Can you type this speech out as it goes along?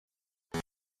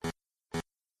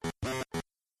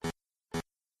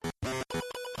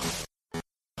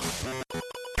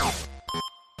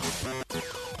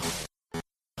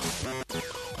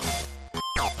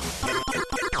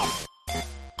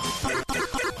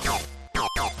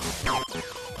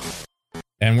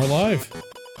And we're live.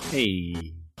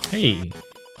 Hey. Hey.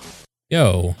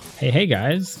 Yo. Hey,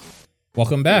 guys.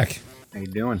 Welcome back. How you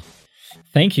doing?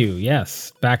 Thank you.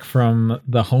 Yes. Back from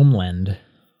the homeland.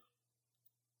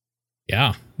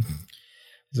 Yeah. It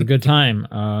was a good time.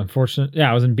 Unfortunately,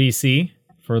 I was in BC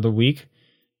for the week.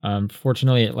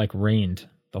 Fortunately, it rained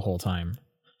the whole time.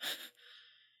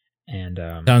 And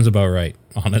sounds about right,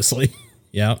 honestly.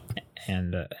 Yeah.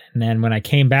 And then when I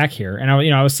came back here, and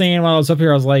I was saying while I was up here,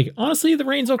 I was like, honestly, the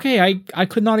rain's okay. I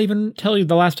could not even tell you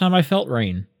the last time I felt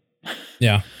rain.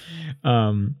 Yeah.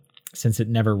 Since it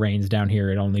never rains down here,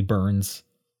 it only burns.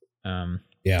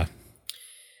 Yeah.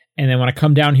 And then when I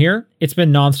come down here, it's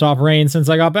been nonstop rain since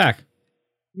I got back.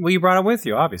 Well, you brought it with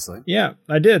you, obviously. Yeah,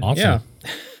 I did. Awesome. Yeah.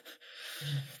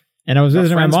 And I was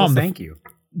visiting my mom. Thank you.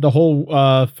 The whole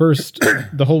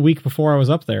the whole week before I was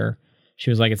up there. She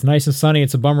was like, "It's nice and sunny.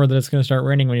 It's a bummer that it's going to start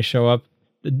raining when you show up."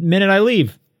 The minute I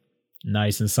leave,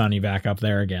 nice and sunny back up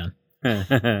there again. That's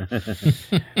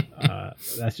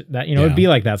that. It'd be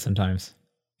like that sometimes.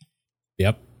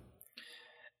 Yep.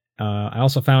 I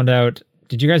also found out.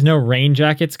 Did you guys know rain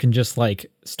jackets can just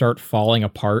start falling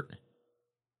apart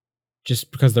just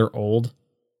because they're old?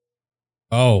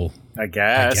 Oh, I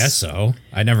guess so.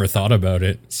 I never thought about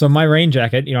it. So my rain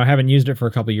jacket, I haven't used it for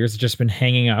a couple of years. It's just been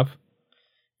hanging up.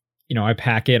 I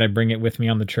pack it. I bring it with me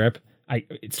on the trip.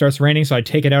 It starts raining, so I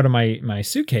take it out of my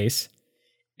suitcase.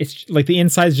 It's like the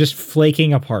inside's just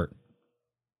flaking apart.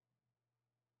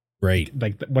 Right.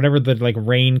 Like whatever the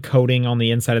rain coating on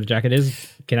the inside of the jacket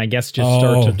is, can I guess just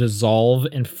start to dissolve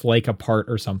and flake apart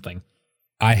or something.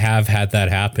 I have had that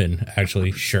happen,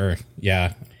 actually. Sure.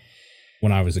 Yeah.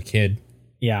 When I was a kid.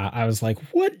 Yeah, I was like,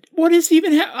 what is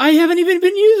even I haven't even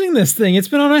been using this thing. It's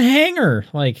been on a hanger.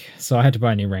 So I had to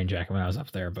buy a new rain jacket when I was up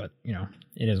there, but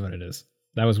it is what it is.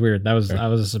 That was weird. That was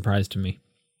a surprise to me.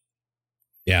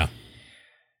 Yeah.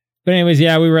 But anyways,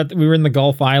 yeah, we were in the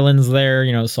Gulf Islands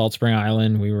there, Salt Spring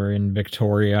Island. We were in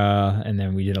Victoria, and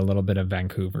then we did a little bit of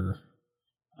Vancouver.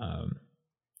 And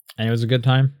it was a good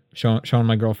time showing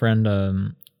my girlfriend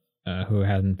who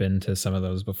hadn't been to some of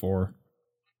those before.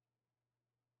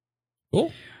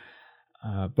 Cool.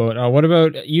 But what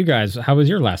about you guys? How was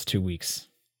your last 2 weeks?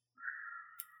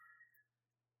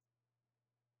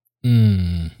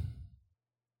 Nah.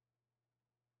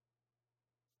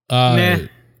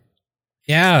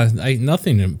 Yeah,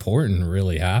 nothing important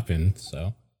really happened,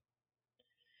 so.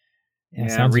 Yeah,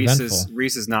 sounds eventful.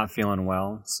 Reese is not feeling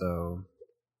well, so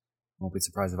won't be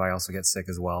surprised if I also get sick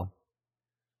as well.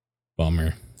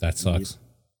 Bummer. That sucks.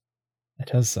 That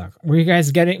does suck. Where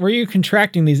are you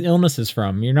contracting these illnesses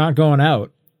from? You're not going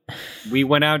out. We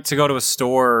went out to go to a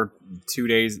store 2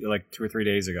 or 3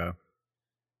 days ago.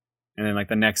 And then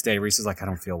the next day, Reese is like, I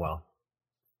don't feel well.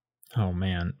 Oh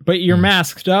man. But you're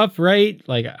masked up, right?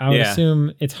 I would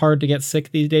assume it's hard to get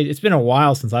sick these days. It's been a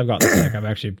while since I've gotten sick. I've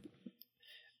actually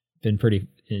been pretty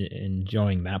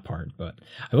enjoying that part. But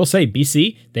I will say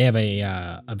BC, they have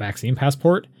a vaccine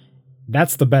passport.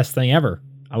 That's the best thing ever.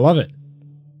 I love it.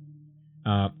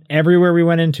 Everywhere we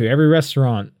went into, every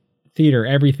restaurant, theater,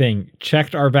 everything,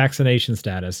 checked our vaccination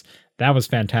status. That was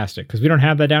fantastic because we don't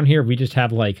have that down here. We just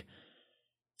have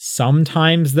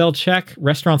sometimes they'll check.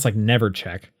 Restaurants never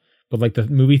check, but the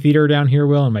movie theater down here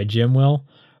will and my gym will.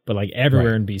 But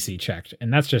everywhere in BC checked,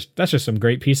 and that's just some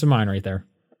great peace of mind right there.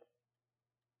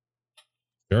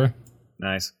 Sure.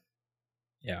 Nice.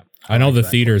 Yeah, I know the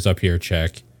theaters up here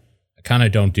check. I kind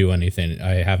of don't do anything.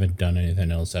 I haven't done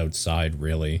anything else outside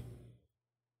really.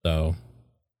 So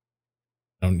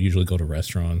I don't usually go to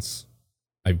restaurants.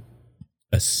 I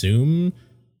assume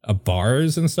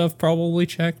bars and stuff probably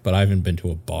check, but I haven't been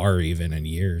to a bar even in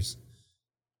years.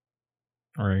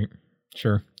 All right.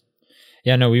 Sure.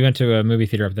 Yeah, no, we went to a movie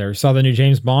theater up there. Saw the new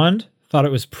James Bond. Thought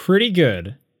it was pretty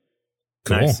good.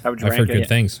 Cool. Nice. How would you I've heard rank good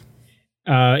things.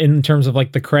 In terms of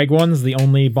the Craig ones, the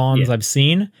only Bonds I've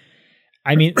seen.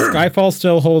 I mean, Skyfall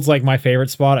still holds my favorite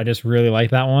spot. I just really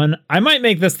like that one. I might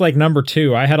make this number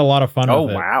 2. I had a lot of fun with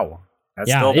it. Oh, wow.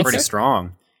 That's still pretty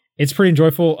strong. It's pretty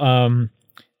enjoyable.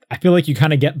 I feel you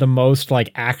kind of get the most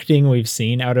acting we've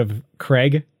seen out of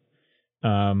Craig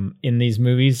in these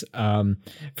movies.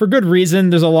 For good reason.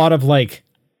 There's a lot of I'm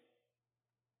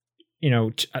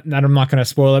not going to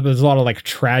spoil it, but there's a lot of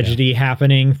tragedy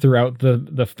happening throughout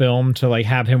the film to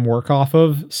have him work off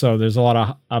of. So there's a lot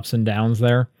of ups and downs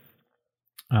there.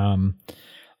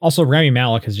 Also Rami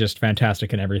Malek is just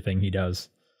fantastic in everything he does.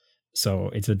 So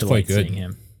it's a delight seeing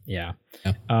him. Yeah.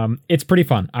 It's pretty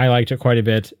fun. I liked it quite a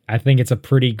bit. I think it's a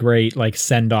pretty great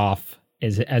send off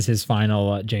as his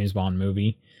final James Bond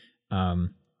movie. So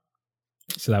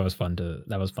that was fun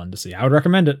to see. I would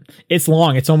recommend it. It's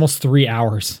long. It's almost 3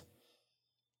 hours.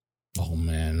 Oh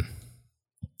man.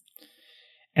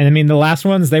 And I mean, the last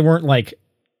ones, they weren't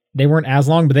as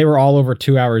long, but they were all over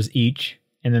 2 hours each.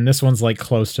 And then this one's like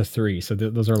close to 3. So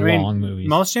those are long movies.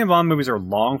 Most James Bond movies are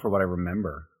long for what I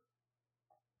remember.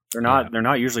 They're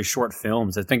not usually short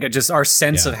films. I think just our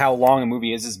sense of how long a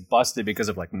movie is busted because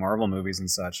of like Marvel movies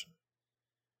and such.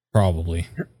 Probably.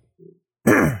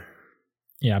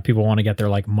 Yeah, people want to get their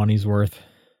like money's worth.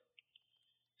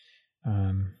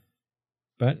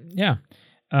 But yeah.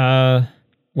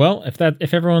 Well,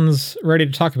 if everyone's ready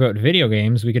to talk about video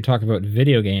games, we could talk about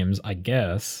video games, I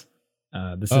guess.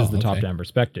 This is the top-down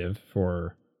perspective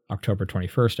for October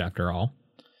 21st, after all.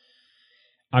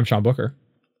 I'm Sean Booker.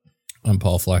 I'm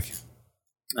Paul Fleck.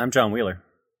 I'm John Wheeler.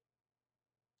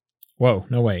 Whoa,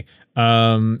 no way.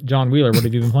 John Wheeler, what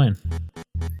have you been playing?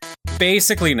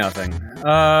 Basically nothing.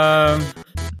 I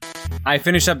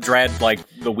finished up Dread like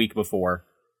the week before.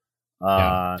 Well,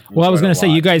 I was going to say,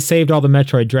 you guys saved all the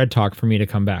Metroid Dread talk for me to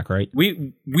come back, right?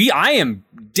 I am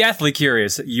deathly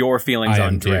curious your feelings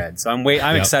on Dread, so I'm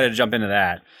excited to jump into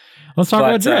that. Let's talk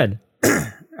about Dread.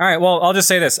 All right, well, I'll just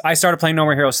say this: I started playing No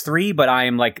More Heroes 3, but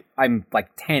I'm like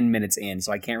 10 minutes in,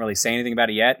 so I can't really say anything about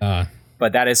it yet.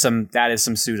 But that is some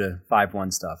Suda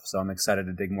 5.1 stuff, so I'm excited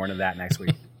to dig more into that next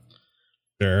week.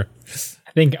 Sure.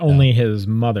 I think only his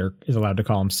mother is allowed to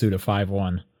call him Suda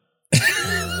 5.1.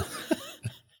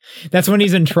 That's when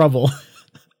he's in trouble.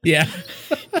 Yeah.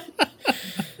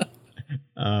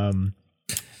 I'm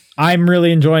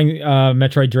really enjoying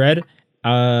Metroid Dread.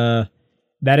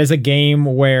 That is a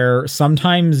game where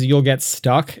sometimes you'll get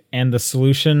stuck and the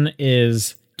solution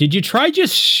is, did you try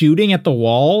just shooting at the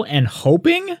wall and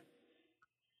hoping?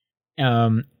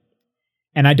 And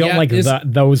I don't like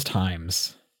those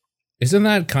times. Isn't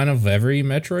that kind of every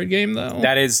Metroid game, though?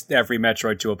 That is every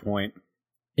Metroid to a point.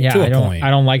 Yeah, I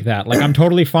don't like that. Like, I'm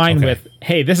totally fine with,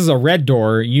 hey, this is a red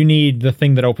door. You need the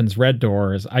thing that opens red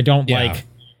doors. I don't like,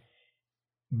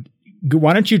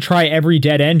 why don't you try every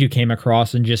dead end you came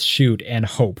across and just shoot and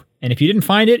hope? And if you didn't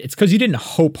find it, it's because you didn't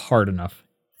hope hard enough.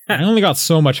 I only got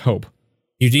so much hope.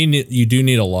 You do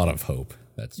need a lot of hope.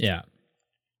 Yeah.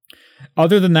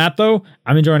 Other than that, though,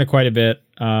 I'm enjoying it quite a bit.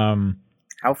 How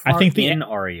far in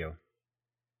are you?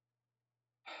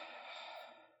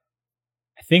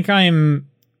 I think I'm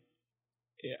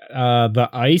the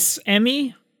Ice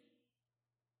Emmy.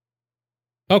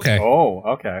 Okay. Oh,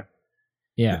 okay.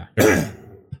 Yeah.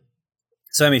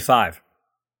 So Emmy 5.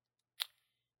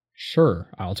 Sure,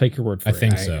 I'll take your word for it. I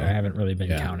think so. I haven't really been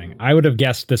counting. I would have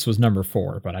guessed this was number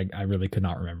 4, but I really could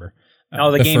not remember.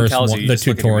 The game tells you. The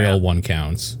tutorial one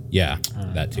counts. Yeah,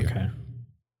 that too. Okay.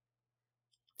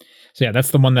 So yeah,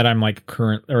 that's the one that I'm like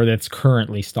that's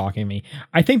currently stalking me.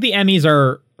 I think the Emmys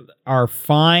are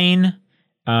fine.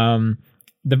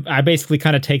 I basically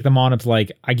kind of take them on as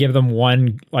like, I give them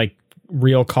one like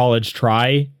real college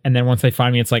try, and then once they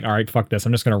find me, it's like, all right, fuck this,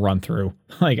 I'm just gonna run through.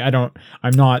 Like, I'm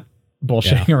not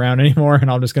bullshitting around anymore, and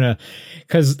I'm just gonna,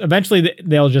 because eventually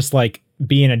they'll just like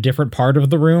be in a different part of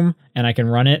the room and I can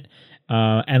run it.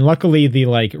 And luckily the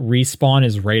like respawn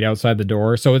is right outside the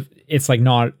door, so it's like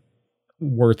not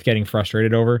worth getting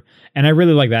frustrated over. And I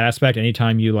really like that aspect.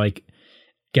 Anytime you like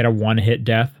get a one-hit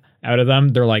death out of them,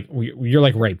 they're like, you're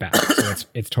like right back. So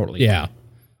it's totally fun.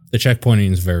 The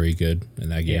checkpointing is very good in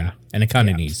that game, and it kind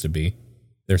of needs to be.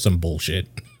 There's some bullshit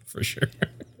for sure.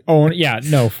 Oh yeah,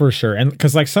 no, for sure. And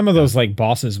because like some of those like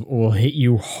bosses will hit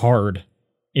you hard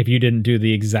if you didn't do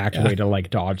the exact way to like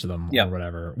dodge them or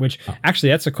whatever. Which actually,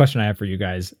 that's a question I have for you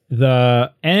guys.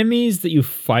 The enemies that you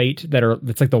fight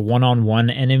it's like the one-on-one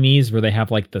enemies where they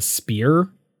have like the spear.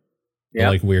 Yeah,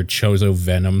 like weird Chozo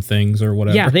Venom things or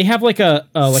whatever. Yeah, they have like a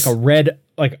red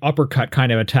like uppercut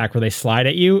kind of attack where they slide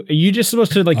at you. Are you just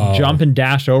supposed to like jump and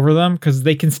dash over them? Because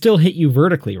they can still hit you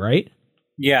vertically, right?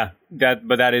 Yeah, but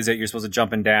that is it. You're supposed to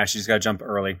jump and dash. You just got to jump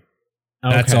early.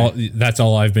 Okay. That's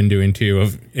all I've been doing too.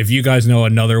 If you guys know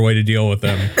another way to deal with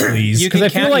them, please. You can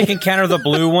counter the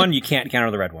blue one. You can't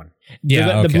counter the red one.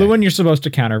 Yeah, the blue one you're supposed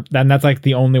to counter. Then that's like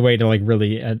the only way to like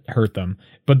really hurt them.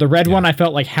 But the red one, I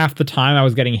felt like half the time I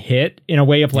was getting hit in a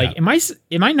way of like, am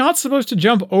I not supposed to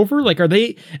jump over? Like, are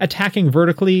they attacking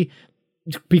vertically?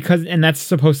 And that's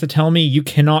supposed to tell me you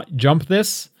cannot jump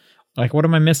this. Like, what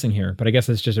am I missing here? But I guess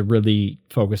it's just really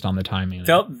focused on the timing.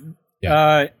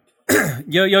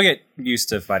 You'll get used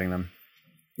to fighting them.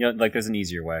 Like there's an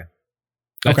easier way.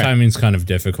 That timing's kind of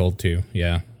difficult too.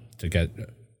 Yeah, to get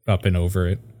up and over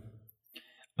it.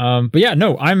 But yeah,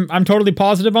 no, I'm totally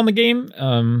positive on the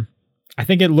game. I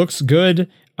think it looks good.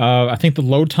 I think the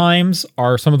load times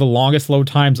are some of the longest load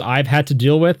times I've had to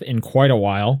deal with in quite a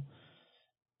while,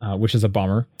 which is a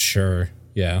bummer. Sure.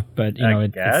 Yeah. But you know,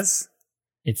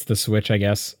 it's the Switch, I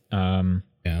guess.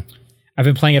 Yeah. I've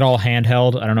been playing it all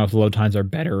handheld. I don't know if the load times are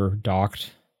better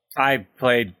docked. I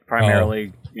played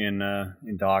primarily in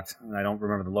docked, and I don't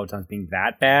remember the load times being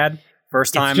that bad.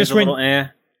 First time is a little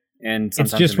and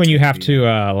it's just when you have to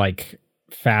like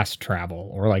fast travel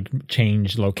or like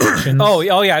change locations. oh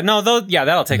yeah, no,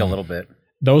 that'll take a little bit.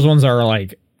 Those ones are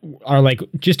like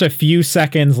just a few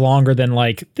seconds longer than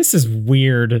like this is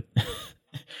weird.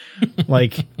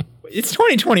 Like it's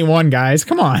 2021, guys.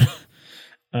 Come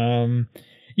on.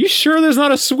 You sure there's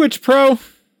not a Switch Pro?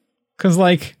 Because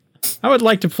like I would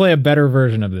like to play a better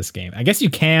version of this game. I guess you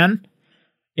can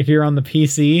if you're on the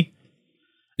PC.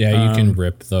 Yeah, you can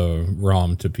rip the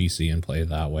ROM to PC and play it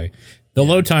that way. The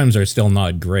load times are still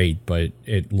not great, but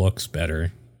it looks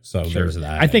better. So there's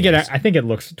that. I think it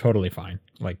looks totally fine.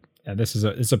 Like this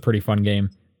is a pretty fun game.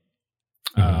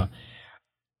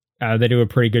 They do a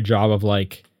pretty good job of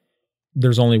like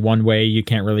there's only one way. You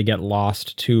can't really get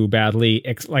lost too badly.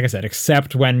 Like I said,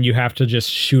 except when you have to just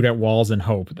shoot at walls and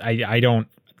hope. I don't.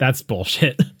 That's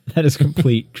bullshit. That is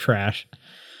complete trash.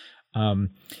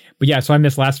 But yeah, so I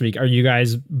missed last week. Are you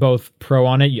guys both pro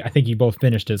on it? I think you both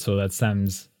finished it, so that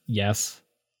sounds yes.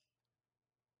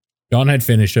 John had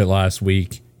finished it last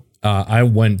week. I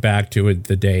went back to it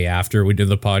the day after we did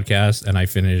the podcast, and I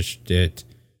finished it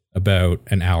about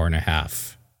an hour and a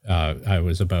half. I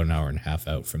was about an hour and a half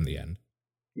out from the end.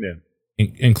 Yeah.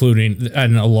 Including,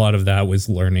 and a lot of that was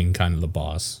learning kind of the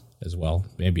boss as well.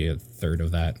 Maybe a third of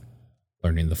that,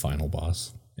 learning the final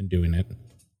boss and doing it.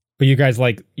 But you guys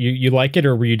like you like it,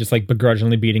 or were you just like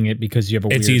begrudgingly beating it because you have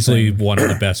a? It's easily one of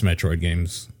the best Metroid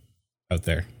games out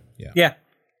there. Yeah,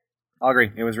 I'll agree.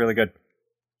 It was really good.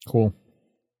 Cool.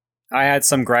 I had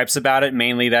some gripes about it,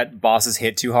 mainly that bosses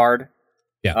hit too hard.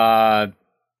 Yeah.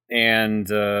 And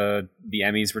the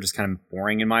Emmys were just kind of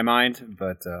boring in my mind.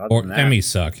 But other than that, Emmys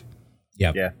suck.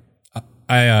 Yeah. Yeah.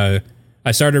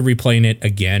 I started replaying it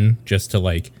again just to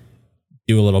like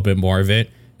do a little bit more of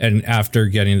it, and after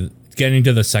getting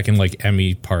to the second like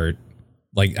Emmy part,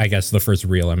 like I guess the first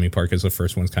real Emmy part, because the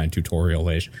first one's kind of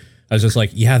tutorial-ish, I was just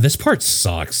like, yeah, this part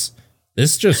sucks.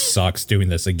 This just sucks doing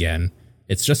this again.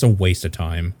 It's just a waste of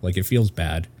time. Like it feels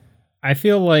bad. I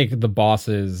feel like the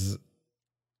bosses,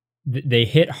 they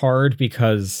hit hard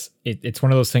because it's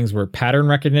one of those things where pattern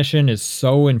recognition is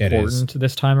so important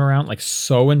this time around, like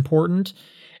so important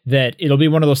that it'll be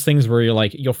one of those things where you're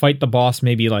like, you'll fight the boss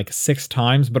maybe like 6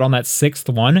 times, but on that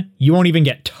 6th one, you won't even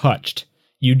get touched.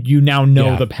 You now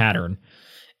know the pattern,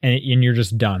 and you're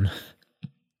just done.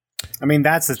 I mean,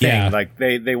 that's the thing. Yeah. Like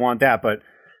they want that, but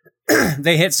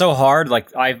they hit so hard.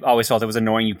 Like I've always felt it was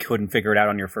annoying. You couldn't figure it out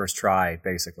on your first try,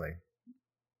 basically.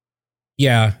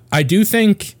 Yeah, I do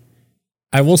think.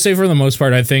 I will say for the most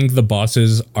part, I think the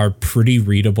bosses are pretty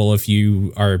readable if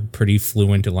you are pretty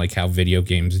fluent in like how video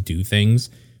games do things.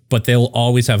 But they'll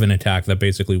always have an attack that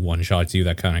basically one-shots you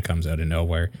that kind of comes out of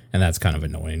nowhere. And that's kind of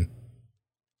annoying.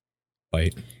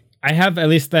 Fight. I have, at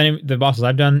least the bosses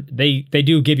I've done, they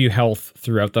do give you health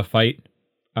throughout the fight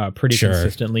pretty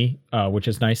consistently, which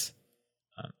is nice.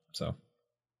 So,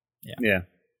 yeah.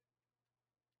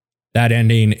 That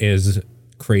ending is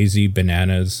crazy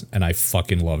bananas, and I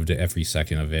fucking loved it every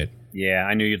second of it. Yeah,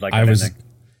 I knew you'd like that ending.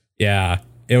 Yeah,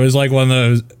 it was like one of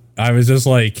those, I was just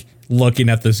like looking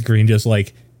at the screen just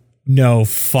like, no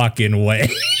fucking way.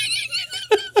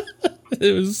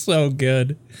 It was so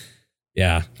good.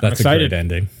 Yeah, that's a great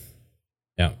ending.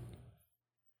 Yeah.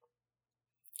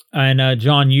 And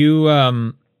John, you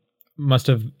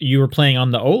you were playing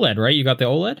on the OLED, right? You got the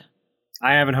OLED?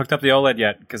 I haven't hooked up the OLED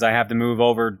yet because I have to move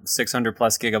over 600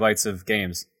 plus gigabytes of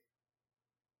games.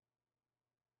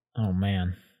 Oh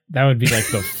man, that would be like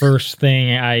the first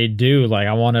thing I do. Like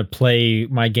I want to play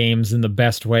my games in the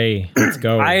best way. Let's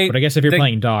go. But I guess if you're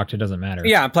playing docked, it doesn't matter.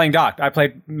 Yeah, I'm playing docked. I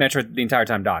played Metroid the entire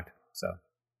time docked.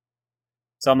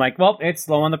 So I'm like, well, it's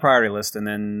low on the priority list, and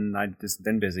then I've just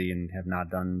been busy and have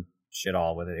not done shit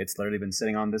all with it. It's literally been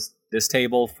sitting on this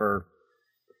table for,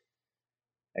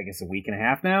 I guess, a week and a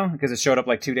half now, because it showed up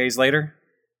like 2 days later.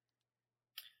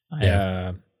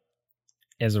 As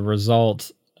a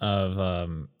result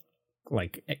of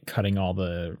like cutting all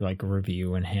the like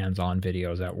review and hands-on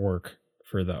videos at work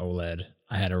for the OLED,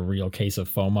 I had a real case of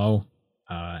FOMO,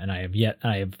 and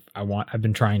I've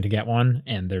been trying to get one,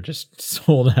 and they're just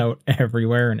sold out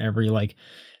everywhere, and every like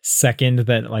second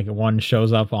that like one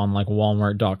shows up on like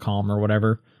Walmart.com or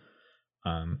whatever.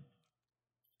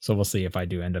 So we'll see if I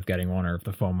do end up getting one or if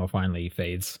the FOMO finally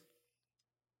fades.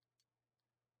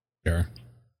 Sure.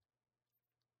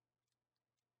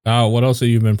 What else have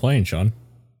you been playing, Sean?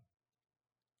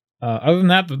 Other than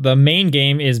that, the main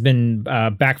game has been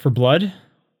Back 4 Blood.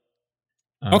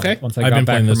 Okay. Once I got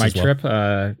back from my trip,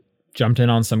 jumped in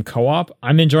on some co-op.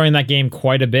 I'm enjoying that game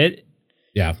quite a bit.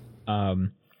 Yeah.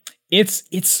 It's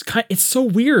so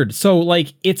weird. So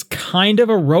like it's kind of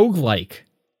a roguelike,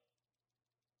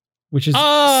 which is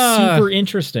super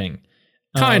interesting.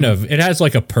 Kind of. It has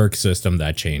like a perk system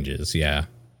that changes, yeah.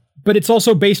 But it's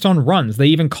also based on runs. They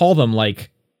even call them like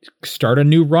start a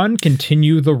new run,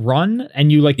 continue the run,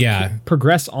 and you like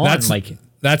progress on.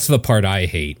 That's the part I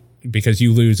hate, because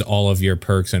you lose all of your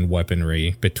perks and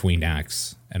weaponry between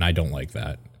acts, and I don't like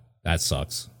that. That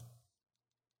sucks.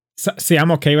 So, see, I'm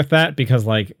okay with that, because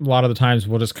like a lot of the times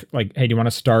we'll just like, hey, do you want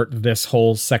to start this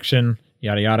whole section,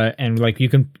 yada yada, and like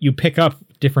you pick up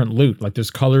different loot, like there's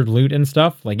colored loot and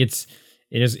stuff. Like it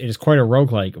is quite a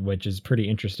roguelike, which is pretty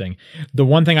interesting. The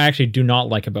one thing I actually do not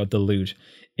like about the loot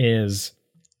is,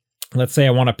 let's say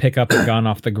I want to pick up a gun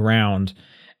off the ground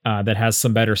that has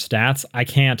some better stats. I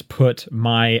can't put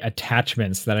my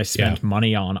attachments that I spent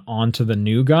money on onto the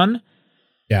new gun.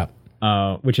 Yeah.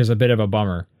 Which is a bit of a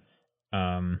bummer.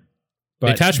 But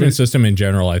the attachment system in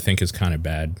general, I think, is kind of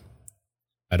bad.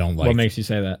 I don't like. What makes you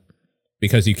say that?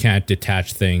 Because you can't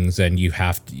detach things, and you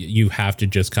have to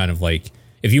just kind of like,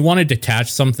 if you want to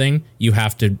detach something, you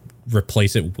have to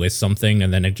replace it with something,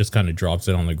 and then it just kind of drops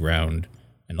it on the ground,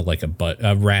 and like a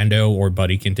rando or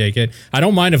buddy can take it. I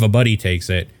don't mind if a buddy takes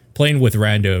it. Playing with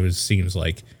randos seems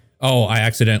like, oh, I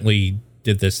accidentally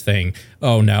did this thing.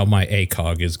 Oh, now my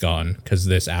ACOG is gone because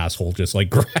this asshole just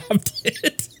like grabbed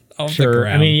it off the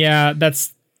ground. I mean, yeah,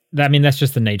 that's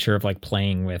just the nature of like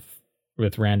playing with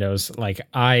randos. Like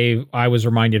I was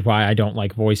reminded why I don't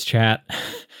like voice chat.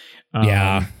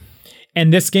 Yeah.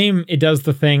 And this game, it does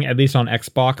the thing, at least on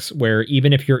Xbox, where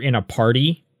even if you're in a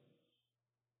party,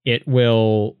 it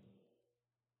will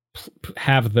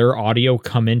have their audio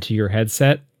come into your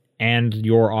headset and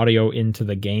your audio into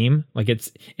the game. Like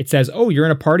it says, oh, you're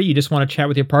in a party, you just want to chat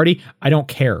with your party? I don't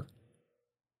care.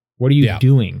 What are you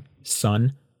doing,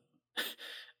 son?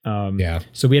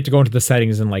 So we had to go into the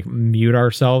settings and like mute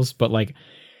ourselves, but like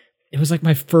it was like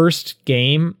my first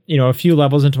game, a few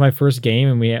levels into my first game,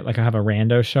 and we had, like, I have a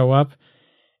rando show up,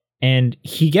 and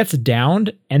he gets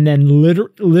downed and then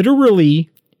literally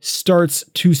starts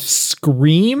to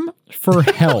scream for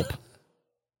help.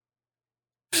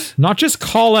 Not just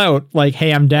call out like,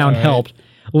 hey, I'm down, help.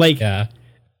 Like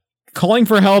calling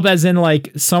for help as in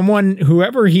like someone,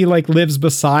 whoever he like lives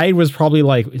beside, was probably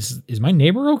like, is my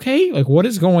neighbor okay? Like, what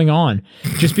is going on?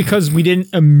 Just because we didn't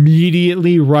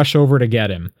immediately rush over to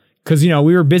get him. Because,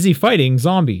 we were busy fighting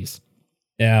zombies.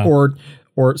 Yeah.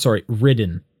 Or sorry,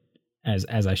 ridden, as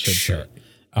I should say.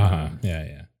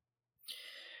 Yeah.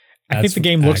 I think the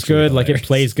game looks good. Hilarious. Like it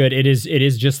plays good. It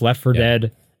is just Left 4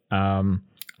 Dead.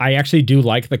 I actually do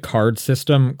like the card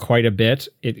system quite a bit.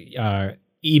 I'm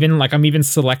even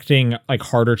selecting like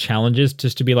harder challenges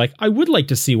just to be like, I would like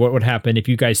to see what would happen if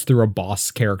you guys threw a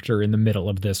boss character in the middle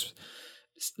of this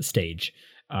stage.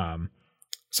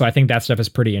 So I think that stuff is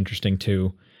pretty interesting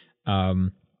too.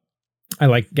 I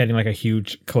like getting like a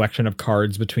huge collection of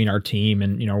cards between our team,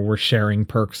 and we're sharing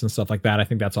perks and stuff like that. I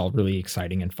think that's all really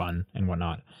exciting and fun and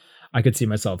whatnot. I could see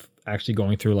myself actually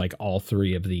going through like all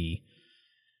three of the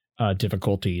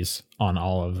difficulties on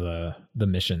all of the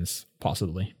missions,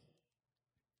 possibly.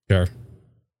 Sure.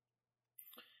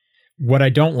 What I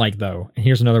don't like, though, and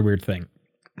here's another weird thing.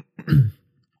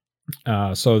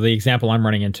 So the example I'm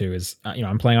running into is,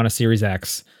 I'm playing on a Series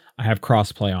X. I have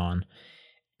crossplay on.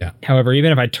 Yeah. However,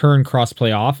 even if I turn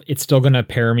crossplay off, it's still going to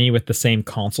pair me with the same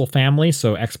console family.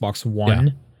 So Xbox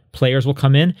One players will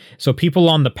come in. So people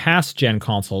on the past gen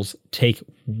consoles take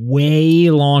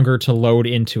way longer to load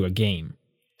into a game.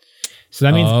 So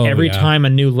that means every time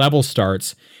a new level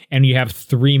starts and you have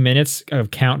 3 minutes of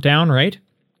countdown, right?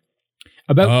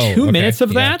 About 2 minutes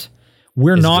of that,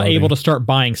 we're not able to start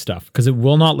buying stuff because it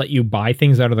will not let you buy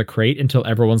things out of the crate until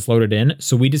everyone's loaded in.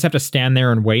 So we just have to stand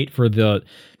there and wait for the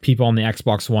people on the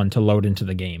Xbox One to load into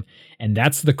the game. And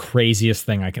that's the craziest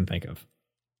thing I can think of.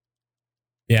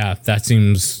 Yeah, that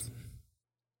seems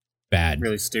bad.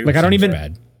 Really stupid. Like I don't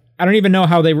even know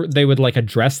how they would like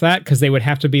address that, because they would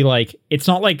have to be like, it's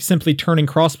not like simply turning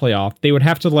crossplay off. They would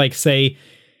have to like say,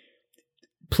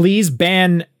 please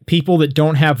ban people that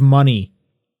don't have money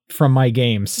from my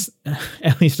games,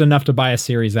 at least enough to buy a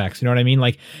Series X. You know what I mean?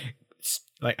 Like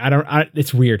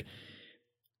it's weird.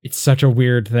 It's such a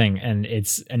weird thing, and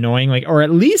it's annoying. Like, or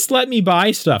at least let me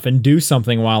buy stuff and do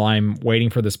something while I'm waiting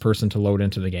for this person to load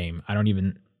into the game. I don't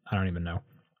even know.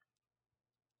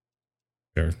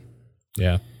 Sure.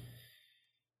 Yeah.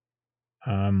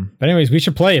 But anyways, we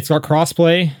should play. It's got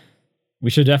crossplay.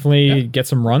 We should definitely get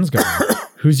some runs going.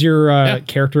 Who's your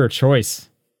character of choice?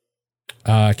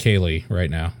 Kaylee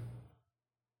right now.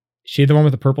 She the one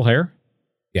with the purple hair?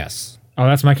 Yes. Oh,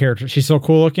 that's my character. She's so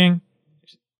cool looking.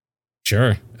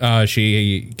 Sure.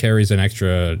 She carries an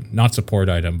extra, not support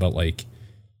item, but like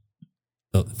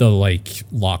the like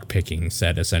lock picking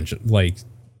set essentially. Like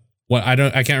what I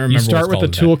can't remember. You start with the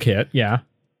toolkit, yeah.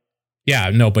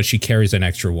 Yeah, no, but she carries an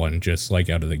extra one just like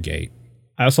out of the gate.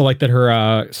 I also like that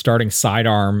her starting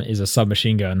sidearm is a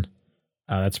submachine gun.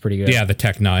 That's pretty good. Yeah, the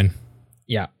Tech 9.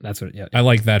 Yeah, that's what. Yeah, I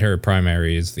like that her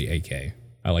primary is the AK.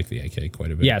 I like the AK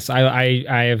quite a bit. Yes, I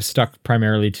have stuck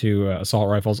primarily to assault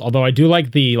rifles. Although I do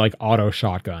like the like auto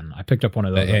shotgun. I picked up one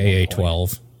of those. The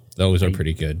AA-12. Those are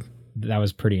pretty good. That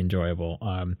was pretty enjoyable.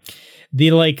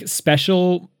 The like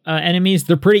special enemies,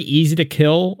 they're pretty easy to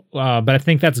kill, but I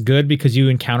think that's good because you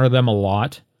encounter them a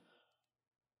lot.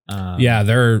 Yeah,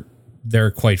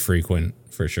 they're quite frequent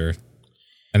for sure.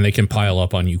 And they can pile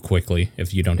up on you quickly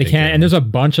if you don't. They can, and there's a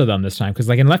bunch of them this time because,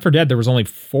 like in Left 4 Dead, there was only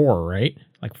 4, right?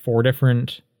 Like 4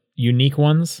 different unique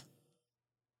ones.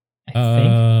 I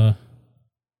think.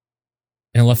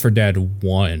 In Left 4 Dead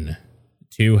 1,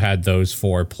 2 had those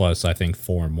 4 plus I think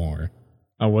 4 more.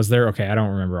 Oh, was there? Okay, I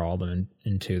don't remember all of them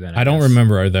in 2. Then I don't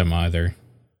remember them either.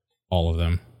 All of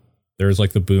them. There's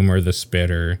like the boomer, the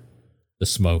spitter, the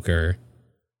smoker,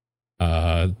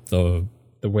 the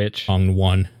witch, tongue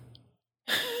one.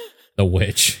 The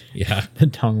witch, yeah. The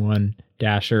tongue one,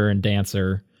 Dasher and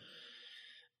Dancer.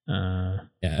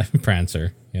 Yeah,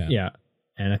 Prancer, yeah. Yeah,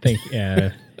 and I think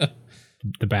the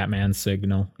Batman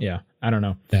signal. Yeah, I don't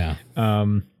know. Yeah.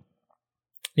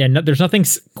 Yeah, no, there's nothing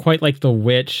quite like the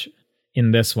witch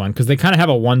in this one because they kind of have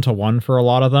a 1-to-1 for a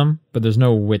lot of them, but there's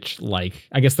no witch like.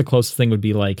 I guess the closest thing would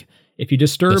be like if you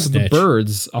disturb the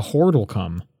birds, a horde will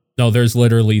come. No, there's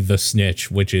literally the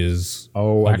snitch, which is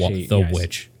the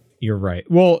witch. You're right.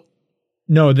 Well,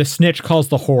 no, the snitch calls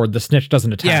the horde. The snitch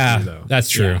doesn't attack you, though. That's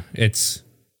true. Yeah.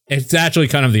 It's actually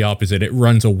kind of the opposite. It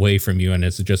runs away from you, and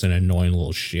it's just an annoying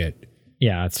little shit.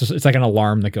 Yeah, it's like an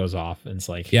alarm that goes off, and it's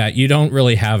like... Yeah, you don't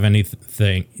really have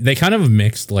anything. They kind of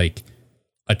mixed, like,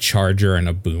 a charger and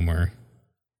a boomer.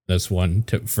 This one,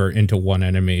 into one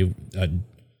enemy. A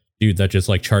dude that just,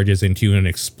 like, charges into you and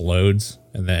explodes,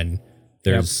 and then...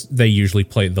 They usually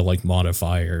play the like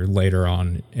modifier later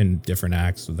on in different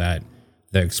acts that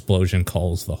the explosion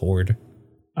calls the horde.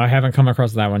 I haven't come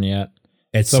across that one yet.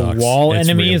 The wall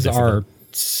enemies are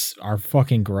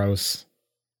fucking gross.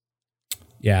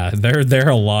 Yeah, they're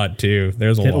a lot too.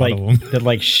 There's a lot of them that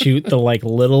like shoot the like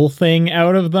little thing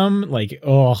out of them. Like,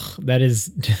 oh, that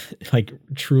is like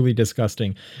truly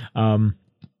disgusting.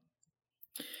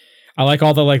 I like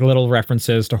all the like little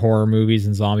references to horror movies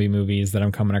and zombie movies that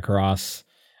I'm coming across.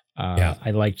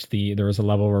 I liked there was a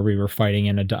level where we were fighting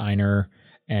in a diner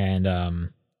and the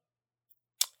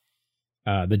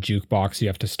jukebox you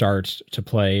have to start to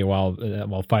play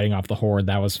while fighting off the horde.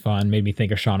 That was fun. Made me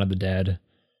think of Shaun of the Dead.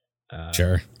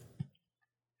 Sure.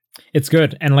 It's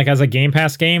good. And like as a Game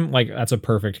Pass game, like that's a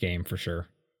perfect game for sure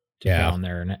to get on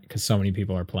there and because so many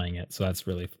people are playing it. So that's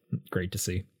really great to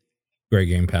see. Great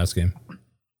Game Pass game.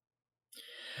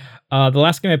 The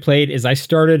last game I played is I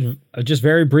started just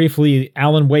very briefly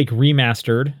Alan Wake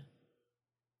Remastered.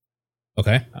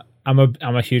 Okay. I'm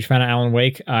a huge fan of Alan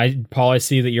Wake. Paul, I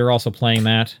see that you're also playing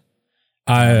that.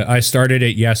 I started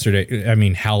it yesterday. I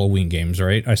mean, Halloween games,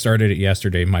 right? I started it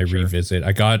yesterday, my revisit.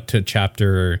 I got through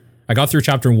chapter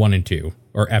 1 and 2,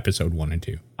 or episode 1 and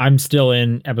 2. I'm still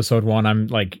in episode 1. I'm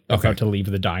like about to leave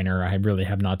the diner. I really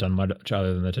have not done much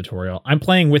other than the tutorial. I'm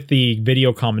playing with the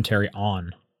video commentary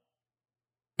on.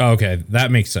 Okay,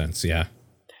 that makes sense. Yeah.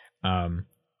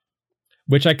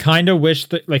 Which I kind of wish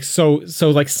that like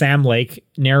like Sam Lake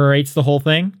narrates the whole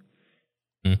thing.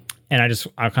 And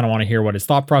I kind of want to hear what his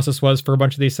thought process was for a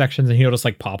bunch of these sections, and he'll just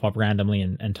like pop up randomly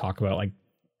and talk about like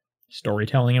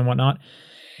storytelling and whatnot.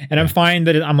 And I'm fine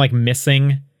that I'm like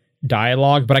missing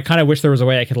dialogue, but I kind of wish there was a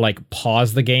way I could like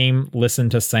pause the game, listen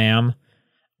to Sam,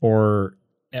 or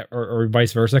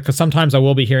vice versa, because sometimes I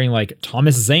will be hearing like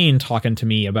Thomas Zane talking to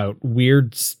me about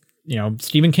weird,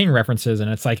 Stephen King references,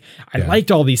 and it's like I liked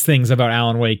all these things about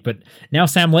Alan Wake, but now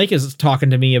Sam Lake is talking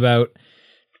to me about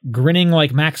grinning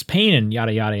like Max Payne and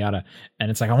yada yada yada,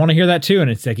 and it's like I want to hear that too, and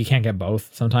it's like you can't get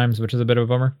both sometimes, which is a bit of a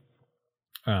bummer.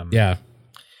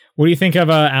 What do you think of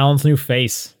Alan's new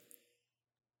face?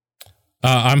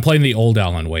 I'm playing the old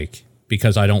Alan Wake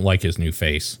because I don't like his new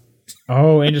face.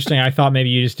 Oh, interesting. I thought maybe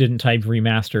you just didn't type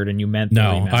remastered and you meant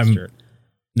remastered.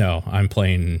 I'm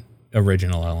playing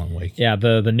original Alan Wake. Yeah,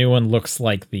 the new one looks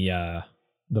like the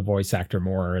voice actor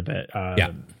more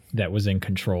that was in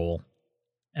Control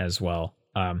as well.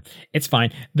 It's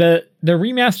fine. The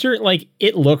remaster, like,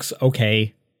 it looks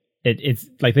okay. It's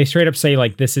like they straight up say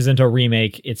like this isn't a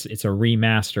remake, it's a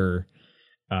remaster.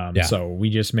 So we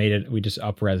just made it. We just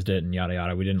up-resed it and yada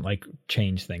yada. We didn't like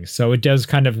change things. So it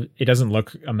doesn't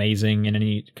look amazing in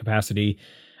any capacity.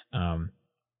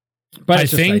 But I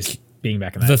think nice being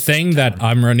back in that. The thing that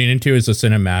I'm running into is the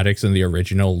cinematics in the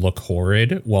original look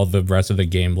horrid, while the rest of the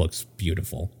game looks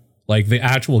beautiful. Like the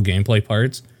actual gameplay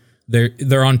parts,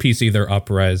 they're on PC. They're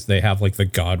up-res. They have like the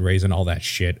God rays and all that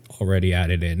shit already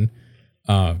added in.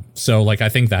 So like I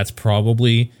think that's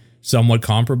probably somewhat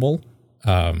comparable.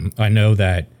 I know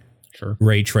that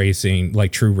ray tracing,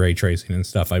 like true ray tracing and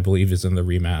stuff, I believe is in the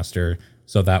remaster.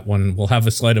 So that one will have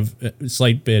a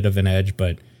slight bit of an edge,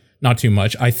 but not too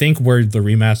much. I think where the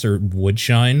remaster would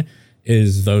shine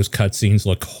is those cutscenes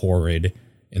look horrid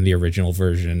in the original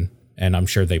version, and I'm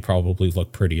sure they probably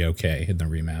look pretty okay in the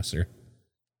remaster.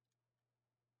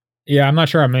 Yeah, I'm not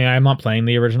sure. I mean, I'm not playing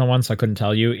the original one, so I couldn't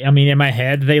tell you. I mean, in my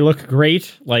head, they look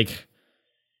great. Like,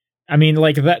 I mean,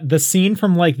 like that the scene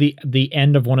from like the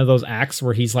end of one of those acts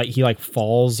where he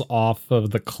falls off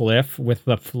of the cliff with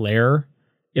the flare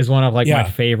is one of like my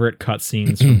favorite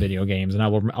cutscenes from video games, and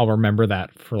I'll remember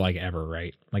that for like ever,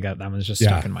 right? Like that one's just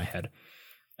stuck in my head.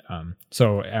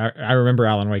 So I remember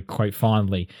Alan Wake quite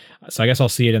fondly. So I guess I'll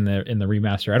see it in the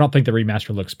remaster. I don't think the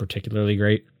remaster looks particularly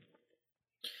great.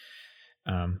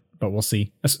 But we'll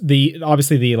see.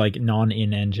 Obviously the like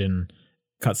non-in-engine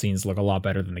cutscenes look a lot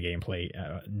better than the gameplay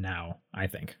now, I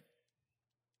think.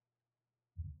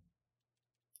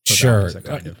 So sure.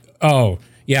 Oh,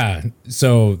 yeah.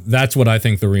 So that's what I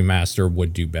think the remaster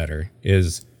would do better,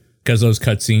 is because those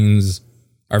cutscenes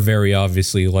are very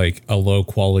obviously like a low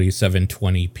quality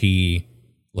 720p,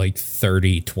 like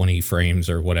 20 frames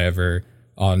or whatever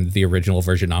on the original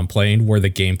version I'm playing, where the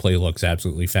gameplay looks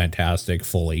absolutely fantastic,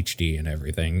 full HD and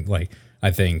everything. Like,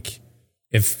 I think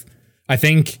if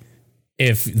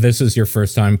this is your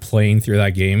first time playing through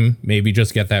that game, maybe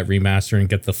just get that remaster and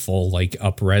get the full like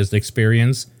up-res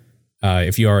experience.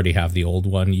 If you already have the old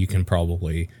one, you can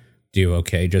probably do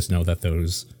okay. Just know that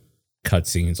those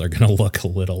cutscenes are going to look a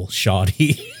little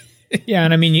shoddy. Yeah,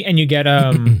 and I mean, you get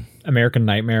American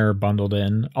Nightmare bundled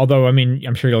in. Although, I mean,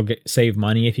 I'm sure you'll save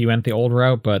money if you went the old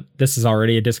route, but this is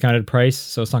already a discounted price,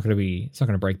 so it's not going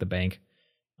to break the bank.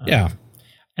 Yeah.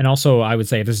 And also, I would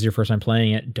say if this is your first time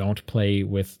playing it, don't play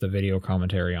with the video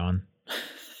commentary on.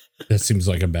 That seems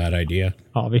like a bad idea.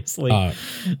 Obviously.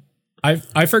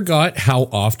 I forgot how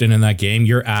often in that game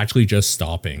you're actually just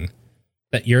stopping.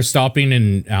 That you're stopping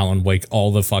in Alan Wake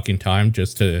all the fucking time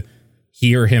just to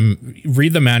hear him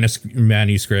read the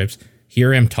manuscripts,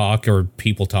 hear him talk or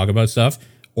people talk about stuff,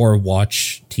 or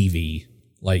watch TV.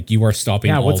 Like, you are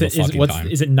stopping all the fucking time.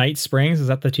 Is it Night Springs? Is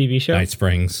that the TV show? Night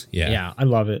Springs, yeah. Yeah, I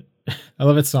love it. I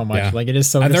love it so much. Yeah. Like, it is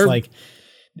so just like...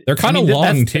 They're kind of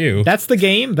long, too. That's the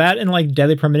game. That and, like,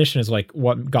 Deadly Premonition is, like,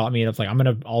 what got me. And it's like, I'm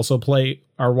going to also play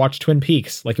or watch Twin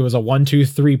Peaks. Like, it was a 1, 2,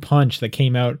 3 punch that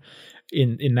came out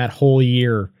in that whole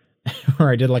year where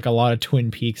I did, like, a lot of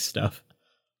Twin Peaks stuff.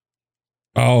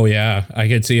 Oh, yeah. I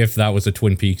could see if that was a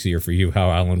Twin Peaks year for you, how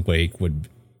Alan Wake would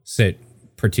sit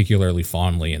particularly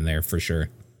fondly in there, for sure.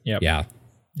 Yep. Yeah.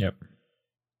 Yep.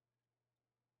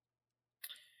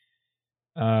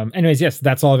 Anyways, yes,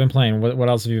 that's all I've been playing. What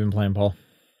else have you been playing, Paul?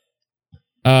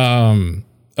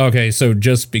 Okay, so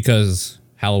just because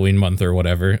Halloween month or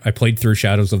whatever, I played through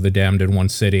Shadows of the Damned in one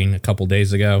sitting a couple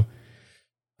days ago.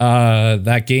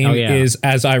 That game is,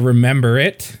 as I remember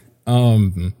it,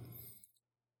 that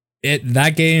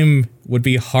game would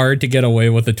be hard to get away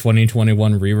with a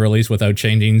 2021 re-release without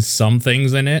changing some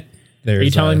things in it. Are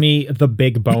you telling me the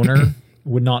big boner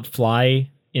would not fly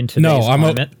in today's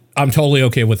climate? I'm totally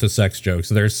okay with the sex jokes.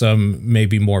 There's some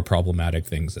maybe more problematic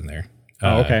things in there.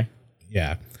 Okay.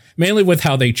 Yeah. Mainly with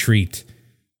how they treat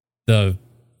the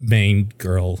main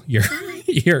girl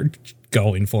you're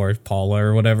going for, Paula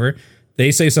or whatever.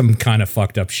 They say some kind of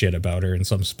fucked up shit about her in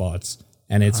some spots,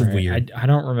 and it's weird. I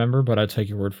don't remember, but I'll take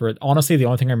your word for it. Honestly, the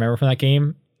only thing I remember from that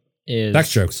game is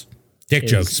sex jokes. Dick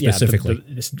jokes specifically.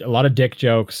 A lot of dick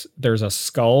jokes. There's a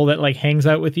skull that like hangs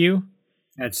out with you.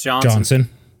 That's Johnson.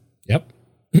 Yep.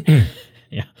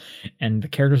 Yeah. And the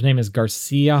character's name is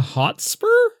Garcia Hotspur?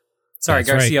 Sorry,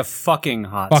 that's Garcia fucking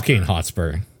Hotspur. Fucking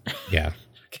Hotspur. Yeah.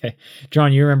 Okay.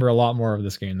 John, you remember a lot more of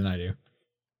this game than I do.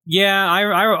 Yeah,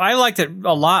 I liked it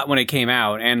a lot when it came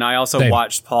out, and I also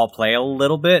watched Paul play a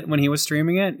little bit when he was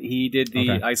streaming it. He did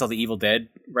I saw the Evil Dead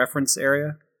reference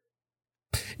area.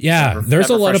 Yeah, there's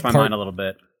a lot of mind a little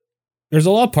bit. There's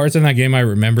a lot of parts in that game I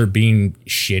remember being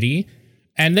shitty,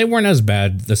 and they weren't as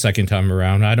bad the second time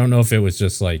around. I don't know if it was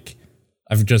just like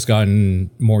I've just gotten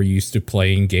more used to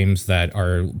playing games that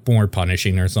are more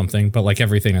punishing or something, but like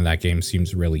everything in that game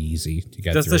seems really easy to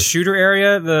get through. Does the shooter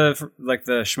area, the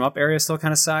shmup area, still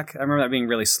kind of suck? I remember that being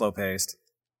really slow paced.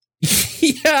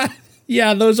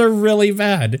 Yeah, those are really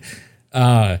bad.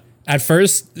 At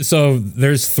first, so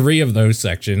there's 3 of those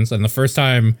sections, and the first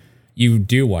time you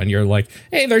do one, you're like,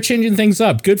 hey, they're changing things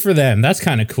up. Good for them. That's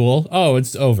kind of cool. Oh,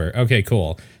 it's over. Okay,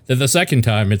 cool. Then the second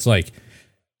time, it's like,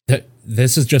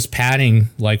 this is just padding.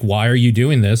 Like, why are you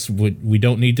doing this? We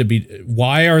don't need to be.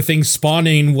 Why are things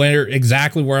spawning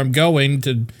exactly where I'm going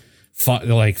to?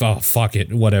 Oh, fuck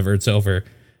it. Whatever. It's over.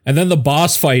 And then the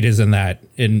boss fight is in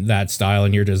that style,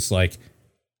 and you're just like,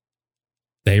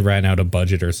 they ran out of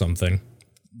budget or something.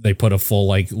 They put a full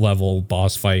level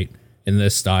boss fight in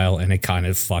this style, and it kind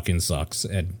of fucking sucks.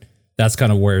 And that's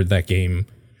kind of where that game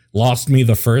lost me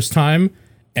the first time,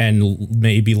 and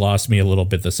maybe lost me a little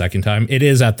bit the second time. It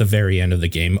is at the very end of the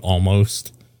game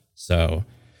almost. So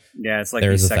yeah, it's like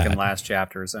the second last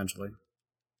chapter essentially.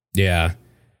 Yeah.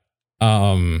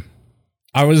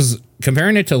 I was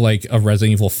comparing it to a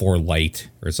Resident Evil 4 Lite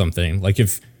or something. Like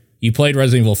if you played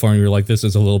Resident Evil 4 and you're like, this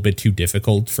is a little bit too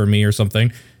difficult for me or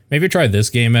something, maybe try this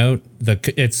game out.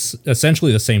 It's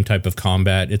essentially the same type of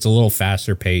combat. It's a little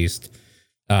faster paced.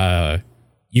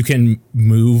 You can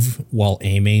move while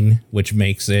aiming, which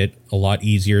makes it a lot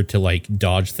easier to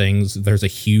dodge things. There's a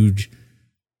huge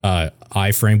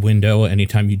iframe window.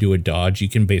 Anytime you do a dodge, you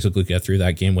can basically get through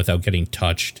that game without getting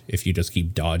touched if you just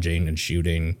keep dodging and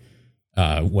shooting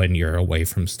when you're away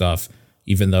from stuff,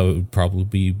 even though it would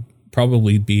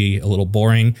probably be a little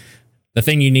boring. The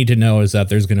thing you need to know is that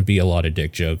there's going to be a lot of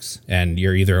dick jokes, and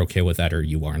you're either okay with that or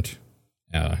you aren't.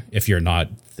 If you're not,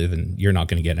 then you're not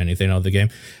going to get anything out of the game.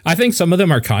 I think some of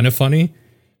them are kind of funny.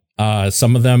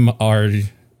 Some of them are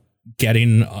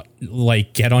getting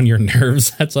get on your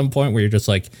nerves at some point where you're just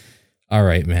like, all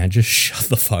right, man, just shut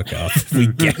the fuck up. We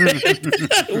get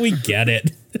it. We get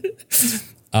it.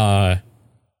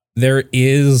 There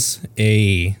is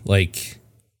a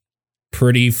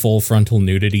pretty full frontal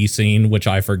nudity scene, which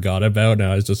I forgot about, and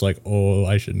I was just like, oh,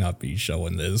 I should not be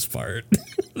showing this part.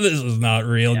 This is not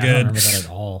real good. I don't remember that at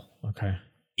all. Okay.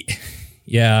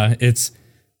 Yeah, it's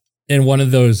in one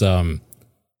of those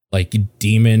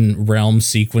demon realm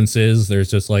sequences.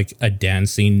 There's just a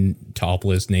dancing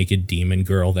topless naked demon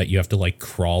girl that you have to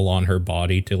crawl on her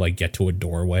body to get to a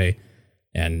doorway,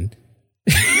 and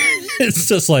it's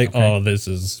just okay. Oh, this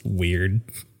is weird.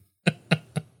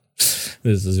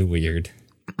 This is weird.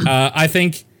 I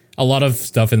think a lot of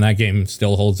stuff in that game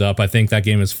still holds up. I think that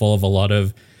game is full of a lot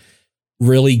of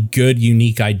really good,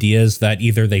 unique ideas that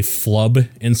either they flub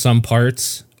in some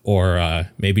parts or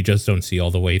maybe just don't see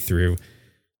all the way through.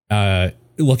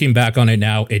 Looking back on it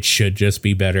now, it should just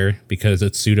be better because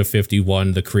it's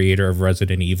Suda51, the creator of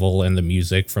Resident Evil and the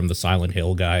music from the Silent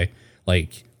Hill guy.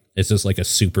 It's just a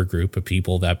super group of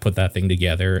people that put that thing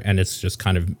together, and it's just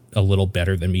kind of a little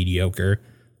better than mediocre,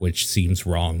 which seems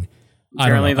wrong.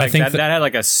 Apparently, I think that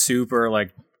had a super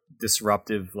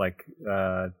disruptive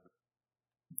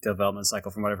development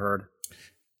cycle from what I've heard.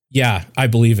 Yeah, I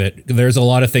believe it. There's a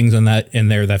lot of things in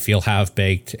there that feel half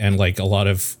baked, and a lot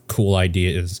of cool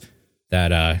ideas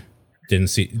that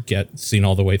didn't get seen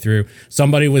all the way through.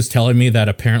 Somebody was telling me that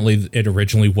apparently it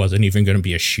originally wasn't even going to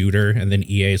be a shooter, and then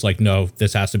EA is like, no,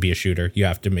 this has to be a shooter. You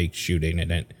have to make shooting in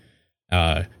it.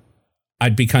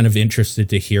 I'd be kind of interested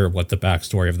to hear what the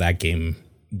backstory of that game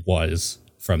was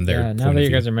from their point of view. Now that you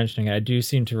guys are mentioning it, I do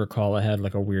seem to recall it had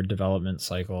a weird development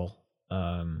cycle.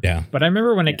 Yeah. But I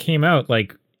remember when it came out,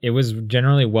 it was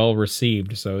generally well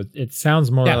received. So it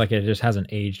sounds more like it just hasn't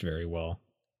aged very well.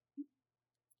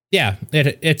 Yeah,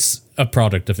 it's a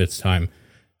product of its time,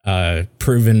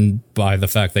 proven by the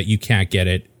fact that you can't get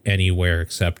it anywhere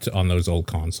except on those old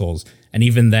consoles. And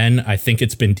even then, I think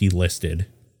it's been delisted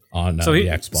on the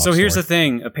Xbox. So here's the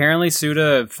thing. Apparently,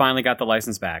 Suda finally got the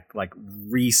license back,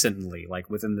 recently,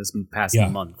 within this past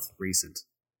month, recent.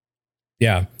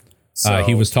 Yeah. So,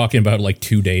 he was talking about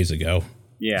 2 days ago.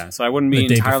 Yeah, so I wouldn't be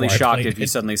entirely shocked if you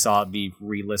suddenly saw it be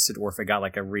relisted or if it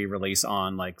got a re-release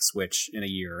on Switch in a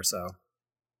year or so.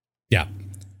 Yeah.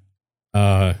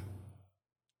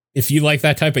 If you like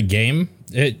that type of game,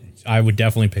 I would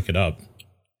definitely pick it up.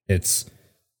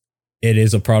 It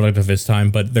is a product of its time,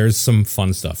 but there's some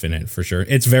fun stuff in it for sure.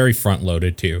 It's very front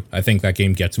loaded too. I think that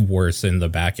game gets worse in the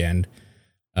back end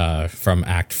from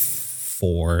Act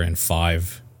 4 and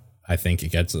 5. I think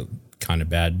it gets kind of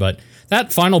bad, but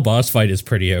that final boss fight is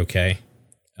pretty okay.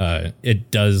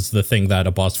 It does the thing that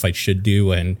a boss fight should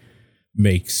do and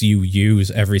makes you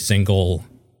use every single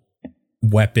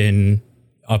weapon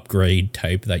upgrade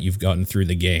type that you've gotten through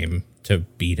the game to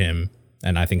beat him,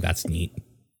 and I think that's neat.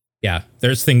 Yeah,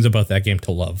 there's things about that game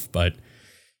to love, but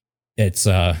it's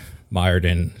mired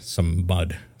in some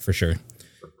mud for sure.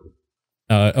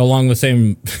 Along the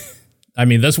same, I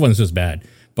mean, this one's just bad,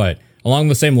 but along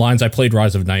the same lines, I played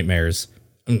Rise of Nightmares.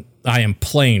 I am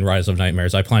playing Rise of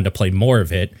Nightmares. I plan to play more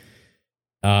of it.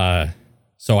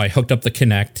 So I hooked up the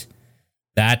Kinect.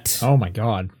 Oh my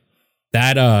god.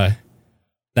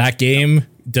 That game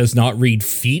does not read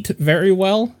feet very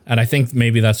well, and I think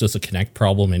maybe that's just a Kinect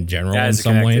problem in general in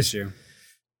some ways. Issue.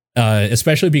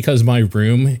 Especially because my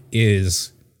room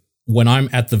is, when I'm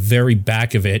at the very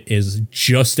back of it, is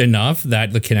just enough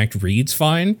that the Kinect reads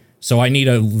fine. So I need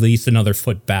at least another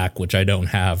foot back, which I don't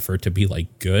have for it to be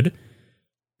like good.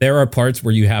 There are parts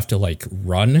where you have to like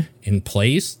run in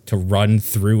place to run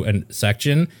through a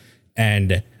section,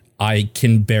 and I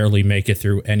can barely make it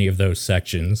through any of those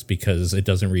sections because it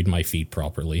doesn't read my feet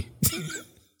properly.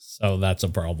 So that's a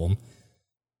problem.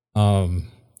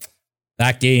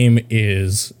 That game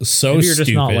is so Maybe you're stupid.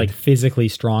 just not like physically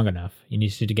strong enough. You need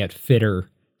to get fitter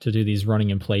to do these running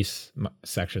in place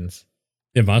sections.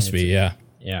 It must be, yeah.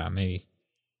 Yeah, maybe.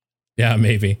 Yeah,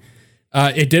 maybe.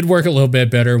 It did work a little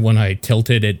bit better when I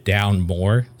tilted it down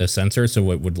more, the sensor,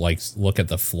 so it would like look at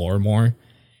the floor more.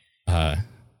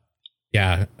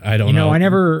 Yeah, I don't know. I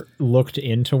never looked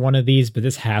into one of these, but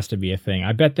this has to be a thing.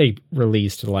 I bet they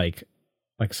released like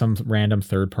some random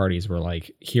third parties were like,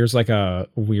 here's like a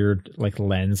weird like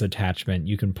lens attachment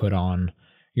you can put on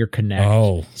your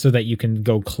Kinect so that you can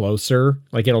go closer.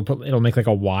 Like it'll make like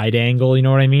a wide angle. You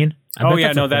know what I mean?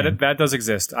 That does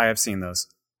exist. I have seen those.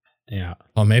 Yeah.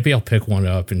 Oh, maybe I'll pick one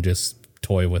up and just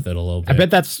toy with it a little bit. I bet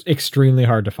that's extremely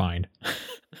hard to find.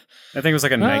 I think it was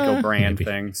like a Nyko brand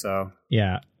thing. So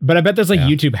yeah, but I bet there's like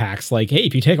YouTube hacks. Like, hey,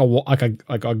 if you take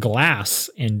a glass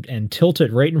and tilt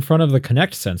it right in front of the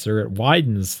Kinect sensor, it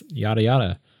widens. Yada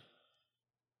yada.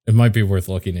 It might be worth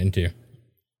looking into.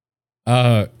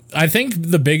 I think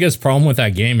the biggest problem with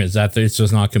that game is that it's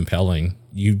just not compelling.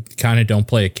 You kind of don't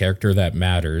play a character that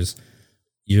matters.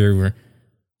 The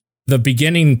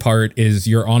beginning part is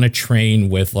you're on a train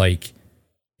with like,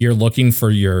 you're looking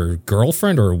for your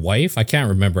girlfriend or wife. I can't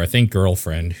remember. I think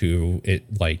girlfriend who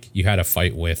you had a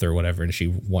fight with or whatever, and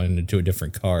she went into a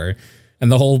different car.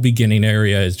 And the whole beginning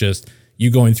area is just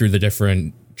you going through the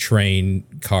different train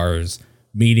cars,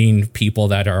 meeting people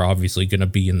that are obviously going to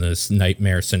be in this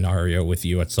nightmare scenario with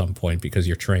you at some point because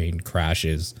your train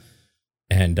crashes.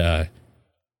 And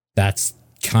that's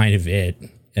kind of it.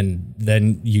 And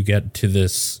then you get to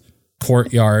this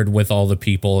courtyard with all the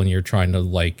people and you're trying to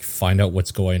like find out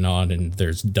what's going on, and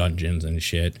there's dungeons and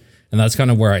shit. And that's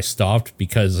kind of where I stopped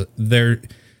because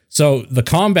so the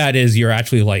combat is you're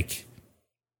actually like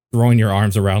throwing your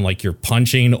arms around like you're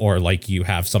punching, or like you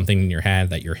have something in your hand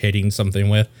that you're hitting something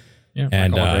with. Yeah,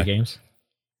 and like all the games.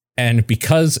 And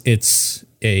because it's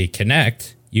a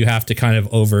Kinect, you have to kind of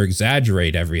over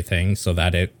exaggerate everything so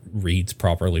that it reads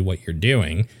properly what you're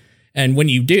doing. And when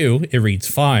you do, it reads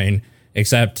fine,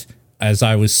 except as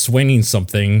I was swinging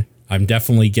something, I'm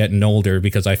definitely getting older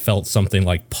because I felt something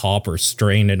like pop or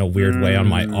strain in a weird way on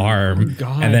my arm.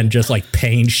 And then just like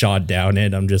pain shot down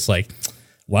it. I'm just like,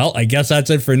 well, I guess that's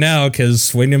it for now because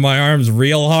swinging my arms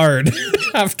real hard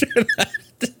after that.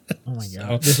 Oh my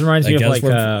God. This reminds me of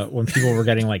like when people were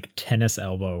getting like tennis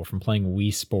elbow from playing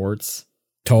Wii Sports.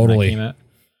 Totally. I'm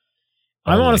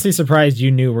honestly surprised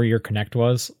you knew where your Kinect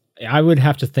was. I would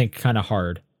have to think kind of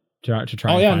hard to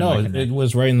try. Oh yeah, no, it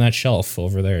was right in that shelf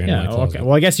over there. Yeah, okay.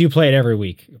 Well, I guess you play it every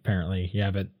week. Apparently, you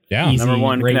have it. Yeah, number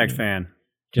one Kinect fan.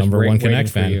 Number one Kinect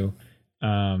fan. You.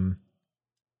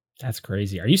 That's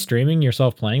crazy. Are you streaming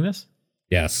yourself playing this?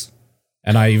 Yes,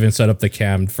 and I even set up the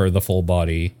cam for the full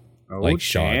body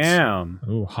shots. Damn.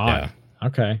 Ooh, hot. Yeah.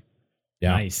 Okay.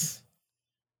 Yeah. Nice.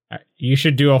 You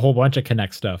should do a whole bunch of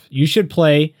Kinect stuff. You should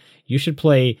play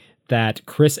that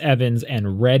Chris Evans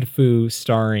and Red Foo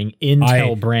starring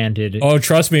Intel branded. Oh,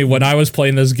 trust me, when I was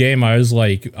playing this game, I was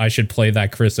like, I should play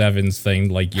that Chris Evans thing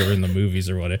like you're in the movies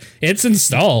or whatever. It's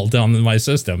installed on my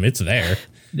system. It's there.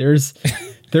 There's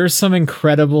some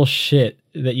incredible shit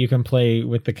that you can play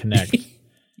with the Kinect.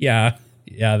 Yeah,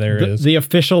 there is. The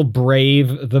official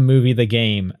Brave, the movie, the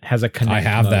game has a Kinect I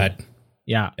have mode. that.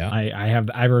 Yeah,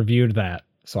 I reviewed that,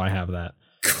 so I have that.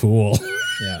 Cool.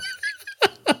 Yeah.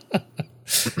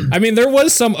 I mean, there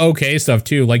was some okay stuff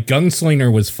too. Like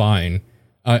Gunslinger was fine.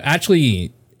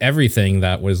 Actually, everything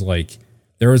that was like,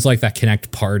 there was like that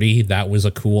Kinect party. That was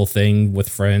a cool thing with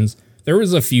friends. There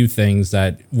was a few things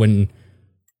that when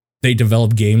they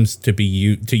developed games to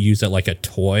use it like a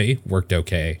toy worked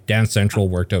okay. Dance Central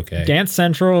worked okay. Dance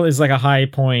Central is like a high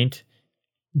point.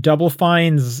 Double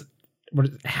Fine's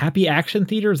Happy Action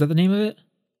Theater, is that the name of it?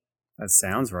 That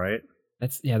sounds right.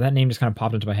 That name just kind of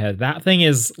popped into my head. That thing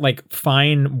is like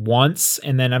fine once,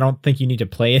 and then I don't think you need to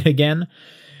play it again.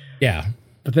 Yeah.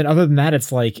 But then other than that,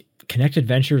 it's like Kinect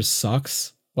Adventures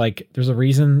sucks. Like, there's a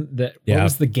reason that what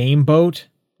was the game boat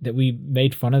that we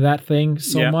made fun of that thing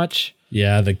so much?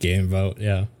 Yeah, the game boat.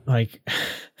 Yeah, like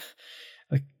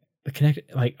the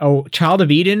Kinect. Like, Child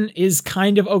of Eden is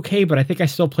kind of okay, but I think I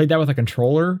still played that with a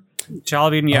controller.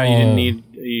 Child of Eden, you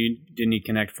didn't need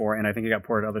Kinect for, and I think it got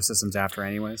ported to other systems after,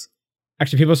 anyways.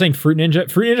 Actually, people are saying Fruit Ninja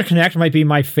Kinect might be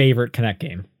my favorite Kinect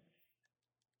game.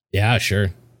 Yeah,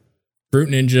 sure. Fruit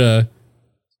Ninja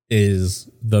is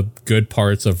the good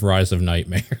parts of Rise of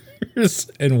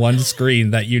Nightmares in one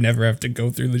screen that you never have to go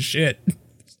through the shit.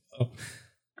 So,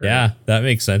 yeah, that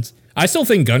makes sense. I still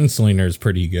think Gunslinger is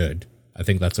pretty good. I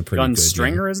think that's a pretty good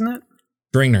Gunstringer, isn't it?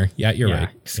 Stringer. Yeah, you're right.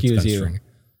 Excuse you.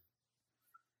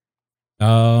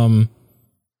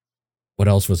 What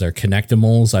else was there?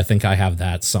 Connectimals. I think I have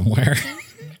that somewhere.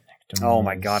 Oh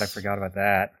my god, I forgot about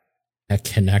that.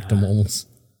 Connectimals.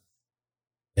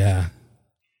 Yeah.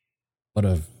 What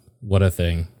a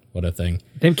thing.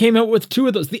 They came out with 2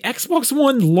 of those. The Xbox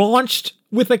One launched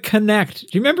with a Kinect. Do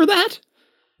you remember that?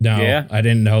 No, yeah. I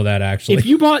didn't know that actually. If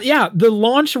you bought, the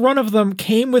launch run of them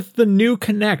came with the new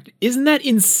Kinect. Isn't that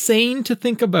insane to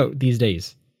think about these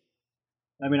days?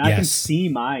 I mean, I can see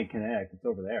my Kinect. It's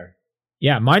over there.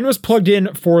 Yeah, mine was plugged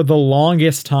in for the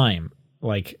longest time.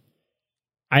 Like,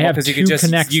 I have 2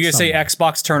 Kinects. You could say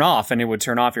Xbox turn off, and it would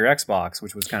turn off your Xbox,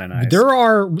 which was kind of nice. There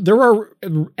are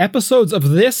episodes of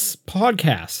this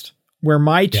podcast where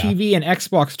my TV and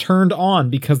Xbox turned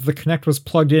on because the Kinect was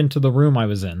plugged into the room I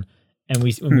was in, and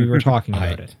we were talking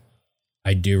about it.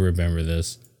 I do remember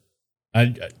this.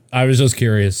 I was just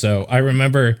curious. So I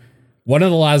remember one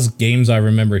of the last games I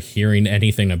remember hearing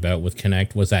anything about with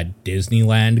Kinect was that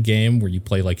Disneyland game where you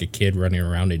play like a kid running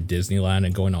around in Disneyland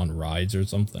and going on rides or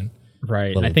something.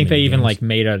 Right. I think they even like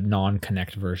made a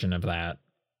non-Kinect version of that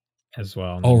as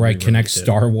well. Oh, right. Kinect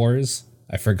Star Wars.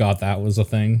 I forgot that was a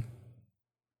thing.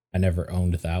 I never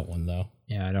owned that one though.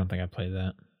 Yeah, I don't think I played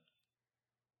that.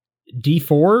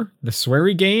 D4, the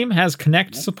sweary game, has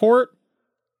Kinect support.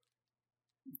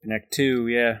 Kinect 2,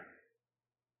 yeah.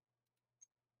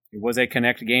 It was a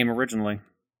Kinect game originally.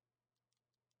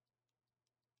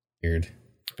 Weird.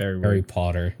 Very weird. Harry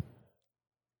Potter.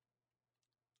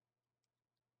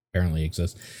 Apparently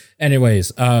exists.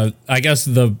 Anyways, I guess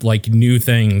the new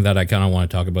thing that I kind of want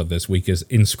to talk about this week is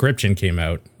Inscryption came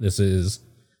out. This is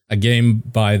a game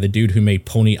by the dude who made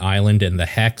Pony Island and The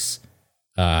Hex,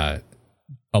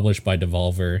 published by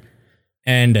Devolver,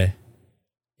 and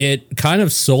it kind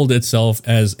of sold itself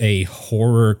as a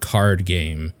horror card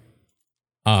game.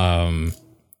 I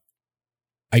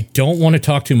don't want to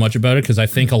talk too much about it because I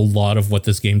think a lot of what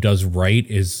this game does right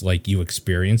is like you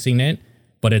experiencing it.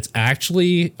 But it's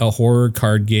actually a horror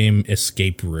card game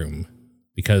escape room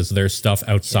because there's stuff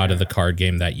outside of the card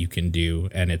game that you can do,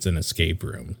 and it's an escape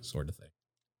room sort of thing.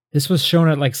 This was shown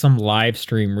at like some live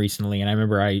stream recently, and I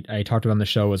remember I talked about on the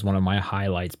show as one of my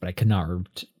highlights, but I could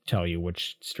not tell you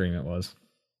which stream it was.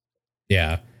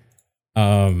 Yeah.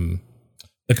 The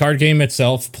card game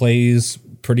itself plays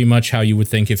pretty much how you would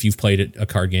think if you've played a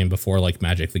card game before, like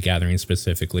Magic the Gathering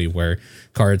specifically, where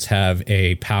cards have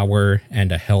a power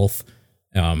and a health.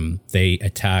 They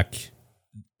attack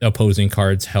opposing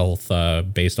cards' health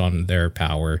based on their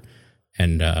power,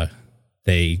 and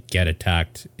they get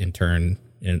attacked in turn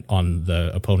on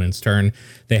the opponent's turn.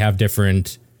 They have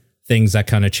different things that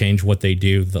kind of change what they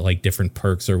do, like different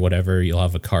perks or whatever. You'll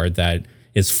have a card that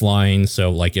is flying,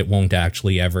 so like it won't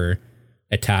actually ever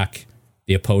attack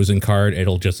the opposing card.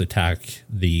 It'll just attack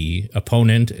the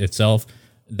opponent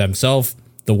themselves.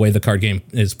 The way the card game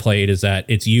is played is that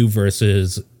it's you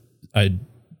versus a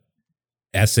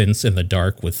essence in the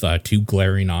dark with 2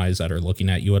 glaring eyes that are looking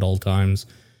at you at all times.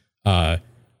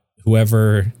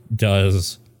 Whoever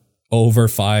does over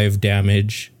 5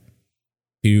 damage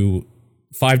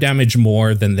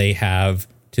more than they have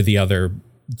to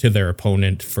their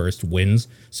opponent first wins.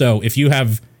 So if you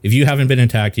haven't been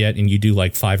attacked yet and you do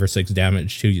like 5 or 6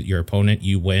 damage to your opponent,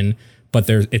 you win. But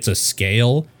it's a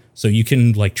scale, so you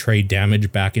can like trade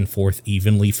damage back and forth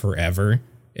evenly forever.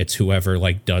 It's whoever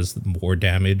like does more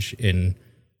damage in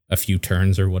a few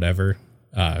turns or whatever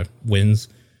wins.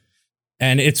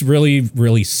 And it's really,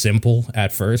 really simple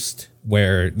at first,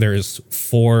 where there's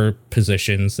 4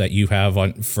 positions that you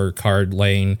have for card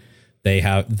laying.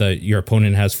 Your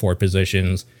opponent has 4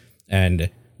 positions, and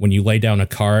when you lay down a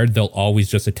card, they'll always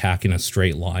just attack in a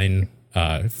straight line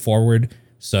forward.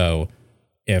 So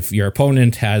if your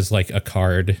opponent has like a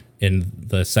card in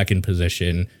the second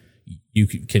position, you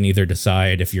can either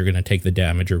decide if you're going to take the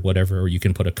damage or whatever, or you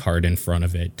can put a card in front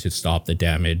of it to stop the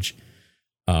damage.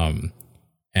 And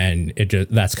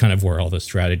that's kind of where all the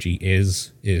strategy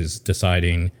is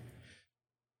deciding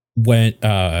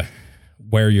where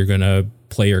you're going to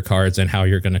play your cards and how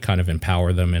you're going to kind of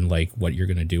empower them and like what you're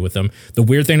going to do with them. The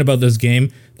weird thing about this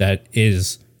game that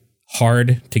is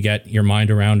hard to get your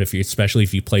mind around, especially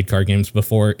if you played card games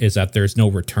before, is that there's no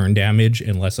return damage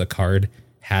unless a card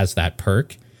has that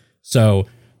perk. So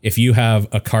if you have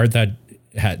a card that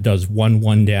does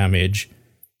 1/1 damage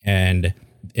and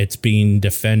it's being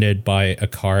defended by a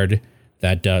card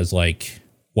that does like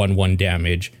 1/1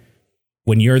 damage,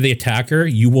 when you're the attacker,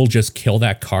 you will just kill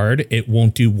that card. It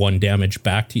won't do 1 damage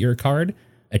back to your card.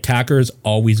 Attackers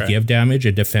always give damage,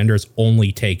 and defenders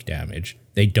only take damage.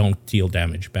 They don't deal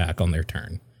damage back on their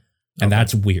turn. And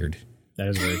that's weird. That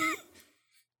is weird.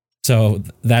 So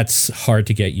that's hard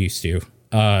to get used to.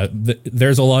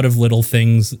 There's a lot of little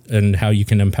things and how you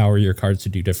can empower your cards to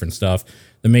do different stuff.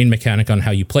 The main mechanic on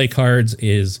how you play cards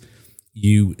is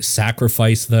you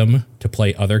sacrifice them to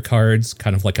play other cards,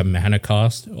 kind of like a mana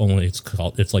cost, only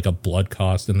it's like a blood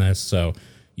cost in this. So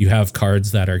you have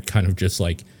cards that are kind of just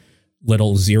like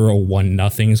little 0/1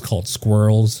 nothings called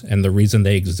squirrels, and the reason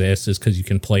they exist is because you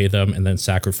can play them and then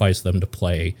sacrifice them to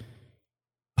play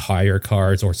higher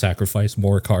cards, or sacrifice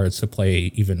more cards to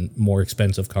play even more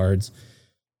expensive cards.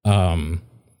 Is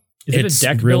it a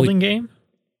deck building game?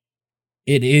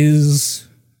 It is,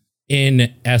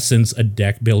 in essence, a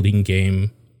deck building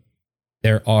game.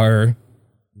 There are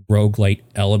roguelite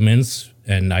elements,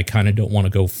 and I kind of don't want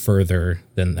to go further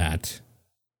than that.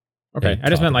 Okay, I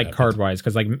just meant like card wise,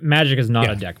 because like Magic is not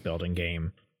a deck building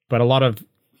game, but a lot of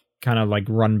kind of like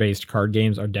run based card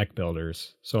games are deck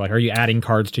builders. So like, are you adding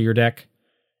cards to your deck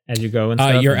as you go and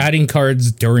stuff? You're adding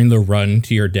cards during the run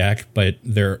to your deck, but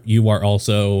you are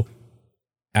also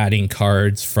adding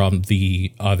cards from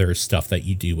the other stuff that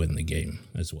you do in the game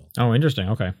as well. Oh, interesting.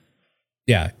 Okay.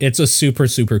 Yeah, it's a super,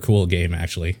 super cool game,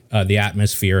 actually. The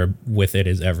atmosphere with it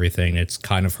is everything. It's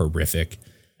kind of horrific.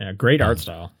 Yeah, great art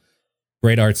style.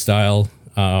 Great art style.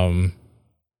 I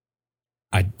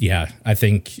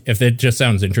think if it just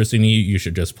sounds interesting to you, you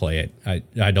should just play it.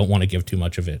 I don't want to give too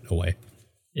much of it away.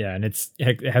 Yeah, and it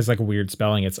has like a weird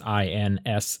spelling. It's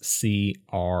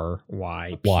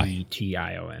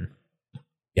INSCRYPTION.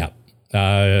 Yeah.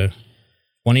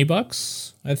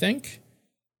 $20, I think.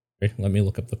 Wait, let me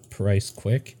look up the price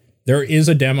quick. There is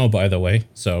a demo, by the way,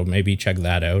 so maybe check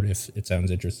that out if it sounds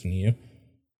interesting to you.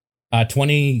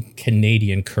 20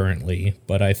 Canadian currently,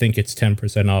 but I think it's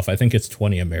 10% off. I think it's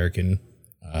 20 American.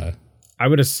 I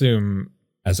would assume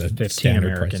as a 15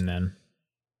 American price. Then.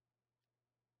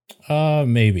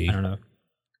 Maybe. I don't know.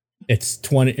 It's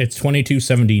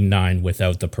 $22.79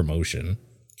 without the promotion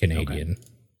Canadian. Okay.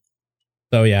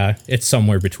 So yeah, it's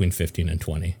somewhere between 15 and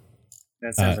 20.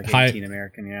 That sounds like 18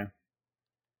 American, yeah.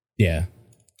 Yeah.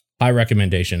 High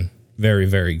recommendation. Very,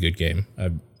 very good game.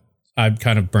 I've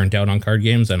kind of burnt out on card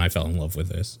games, and I fell in love with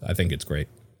this. I think it's great.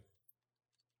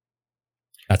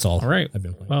 That's all. All right. I've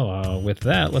been playing. Well, with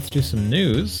that, let's do some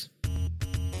news.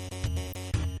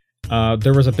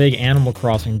 There was a big Animal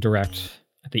Crossing Direct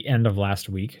at the end of last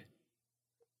week.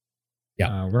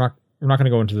 Yeah. We're not going to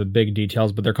go into the big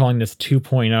details, but they're calling this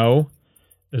 2.0.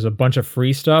 There's a bunch of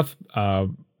free stuff,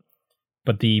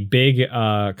 but the big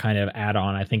kind of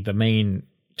add-on, I think the main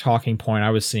talking point I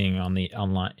was seeing on the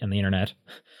internet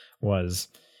was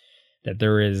that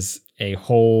there is a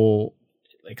whole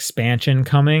expansion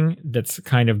coming that's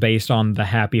kind of based on the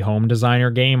Happy Home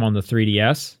Designer game on the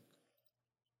 3DS.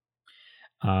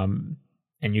 And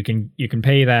you can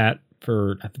pay that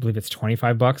for, I believe it's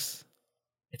 $25.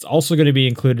 It's also going to be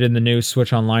included in the new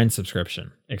Switch Online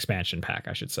subscription expansion pack,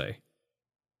 I should say.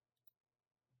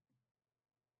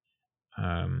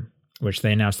 Which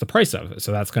they announced the price of.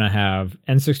 So that's going to have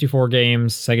N64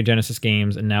 games, Sega Genesis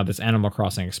games, and now this Animal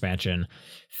Crossing expansion.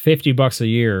 $50 a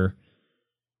year.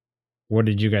 What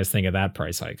did you guys think of that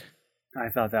price hike? I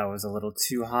thought that was a little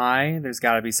too high. There's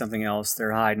got to be something else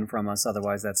they're hiding from us.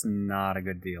 Otherwise, that's not a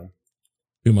good deal.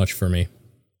 Too much for me.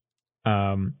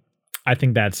 I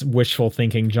think that's wishful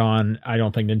thinking, John. I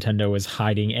don't think Nintendo is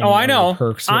hiding any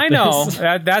perks with I know.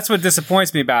 That's what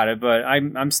disappoints me about it, but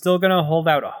I'm still going to hold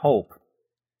out hope.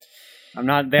 I'm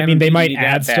not. They might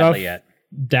add stuff yet.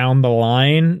 Down the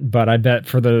line, but I bet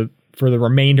for the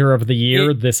remainder of the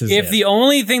year, this is if the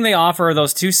only thing they offer are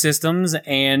those two systems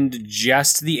and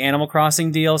just the Animal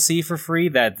Crossing DLC for free,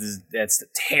 that's a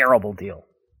terrible deal.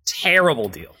 Terrible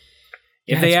deal.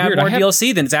 If they add more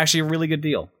DLC, then it's actually a really good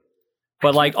deal.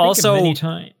 But like also at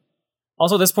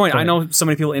this point, I know so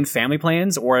many people in family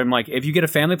plans, or I'm like, if you get a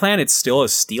family plan, it's still a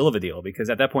steal of a deal because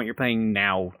at that point you're paying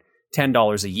now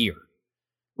 $10 a year,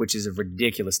 which is a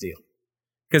ridiculous deal.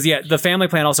 Because the family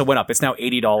plan also went up. It's now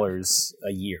 $80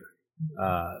 a year.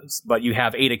 But you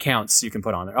have 8 accounts you can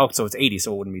put on there. Oh, so it's 80,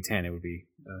 so it wouldn't be 10. It would be.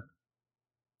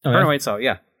 Anyway, so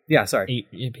yeah. Yeah, sorry.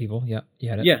 8 people. Yeah, you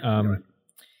had it. Yeah.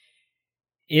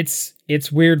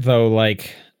 It's weird though.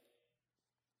 Like,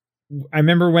 I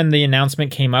remember when the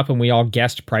announcement came up and we all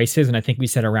guessed prices, and I think we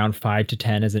said around 5 to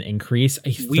 10 as an increase.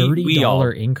 A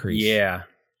 $30 increase. Yeah,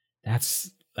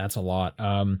 that's a lot.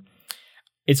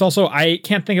 It's also, I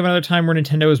can't think of another time where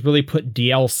Nintendo has really put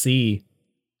DLC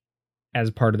as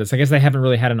part of this. I guess they haven't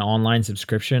really had an online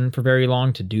subscription for very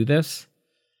long to do this.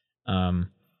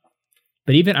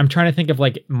 But even I'm trying to think of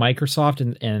like Microsoft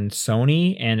and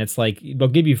Sony, and it's like they'll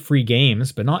give you free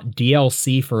games, but not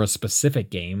DLC for a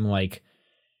specific game. Like,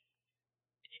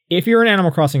 if you're an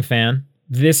Animal Crossing fan,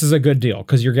 this is a good deal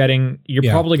because you're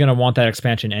probably going to want that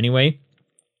expansion anyway.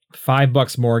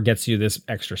 $5 more gets you this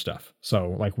extra stuff.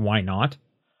 So like, why not?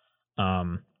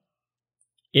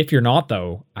 If you're not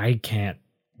though, I can't.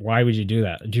 Why would you do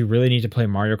that? Do you really need to play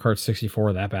Mario Kart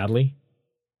 64 that badly?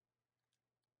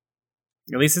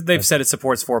 At least they've said it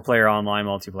supports 4-player online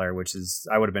multiplayer, which is,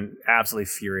 I would have been absolutely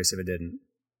furious if it didn't.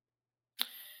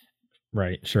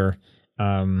 Right, sure.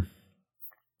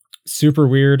 Super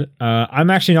weird. I'm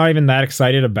actually not even that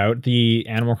excited about the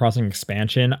Animal Crossing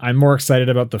expansion. I'm more excited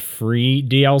about the free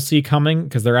DLC coming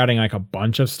because they're adding like a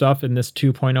bunch of stuff in this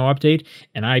 2.0 update.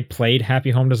 And I played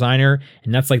Happy Home Designer,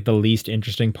 and that's like the least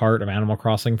interesting part of Animal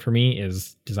Crossing for me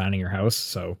is designing your house.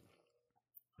 So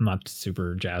I'm not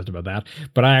super jazzed about that.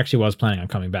 But I actually was planning on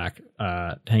coming back,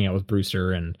 hanging out with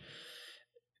Brewster and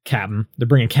Captain. They're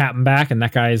bringing Captain back, and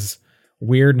that guy's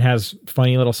weird and has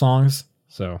funny little songs.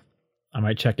 So I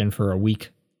might check in for a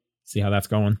week, see how that's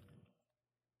going.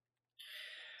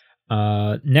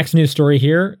 Next news story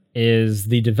here is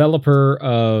the developer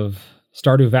of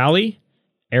Stardew Valley,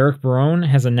 Eric Barone,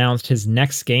 has announced his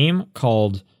next game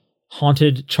called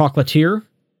Haunted Chocolatier.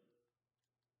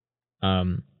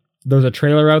 There's a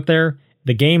trailer out there.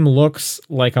 The game looks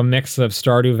like a mix of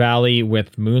Stardew Valley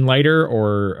with Moonlighter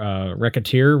or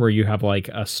Racketeer, where you have like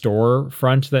a store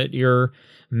front that you're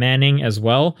manning as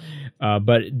well,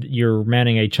 but you're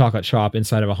manning a chocolate shop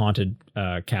inside of a haunted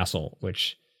castle,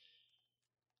 which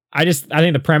I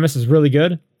think the premise is really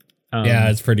good. Yeah,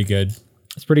 it's pretty good.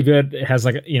 It's pretty good. It has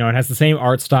it has the same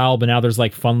art style, but now there's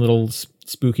like fun little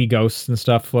spooky ghosts and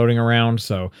stuff floating around.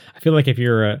 So I feel like if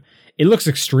you're it looks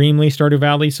extremely Stardew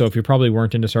Valley. So if you probably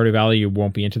weren't into Stardew Valley, you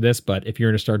won't be into this. But if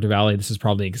you're into Stardew Valley, this is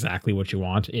probably exactly what you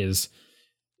want, is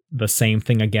the same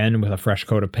thing again with a fresh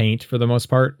coat of paint for the most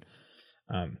part.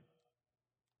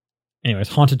 Anyways,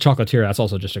 Haunted Chocolatier, that's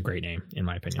also just a great name, in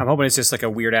my opinion. I'm hoping it's just like a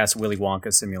weird-ass Willy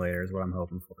Wonka simulator is what I'm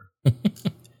hoping for.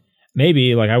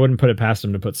 Maybe, I wouldn't put it past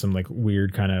them to put some,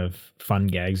 weird kind of fun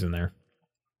gags in there.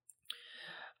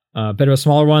 Bit of a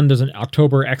smaller one, there's an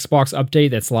October Xbox update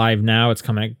that's live now. It's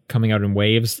coming out in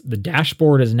waves. The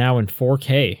dashboard is now in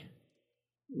 4K.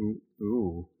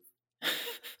 Ooh.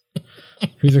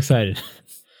 Who's excited?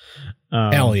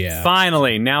 Hell yeah.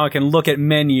 Finally, now I can look at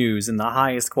menus in the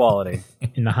highest quality.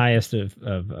 In the highest of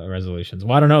resolutions.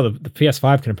 Well, I don't know. The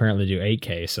PS5 can apparently do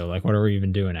 8K, so what are we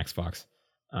even doing, Xbox?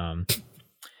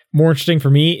 More interesting for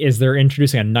me is they're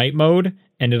introducing a night mode,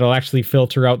 and it'll actually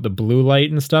filter out the blue light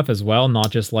and stuff as well,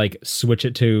 not just switch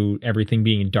it to everything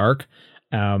being dark.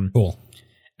 Cool.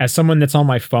 As someone that's on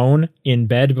my phone in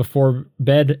bed before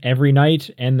bed every night,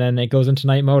 and then it goes into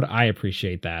night mode, I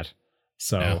appreciate that.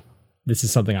 So... yeah. This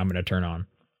is something I'm going to turn on.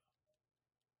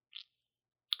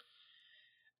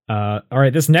 All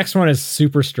right, this next one is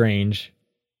super strange.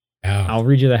 Oh. I'll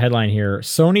read you the headline here.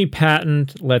 Sony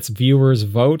patent lets viewers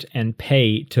vote and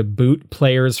pay to boot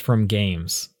players from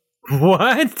games.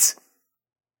 What?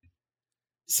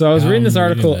 So I was reading this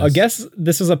article. I guess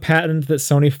this is a patent that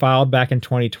Sony filed back in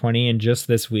 2020, and just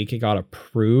this week it got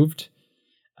approved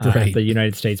at the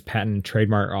United States Patent and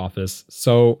Trademark Office.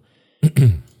 So...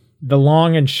 the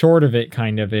long and short of it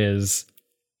kind of is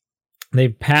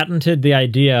they've patented the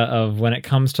idea of when it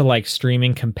comes to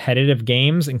streaming competitive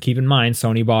games, and keep in mind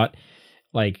Sony bought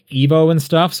Evo and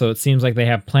stuff, so it seems like they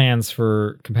have plans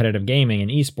for competitive gaming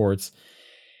and esports.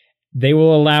 They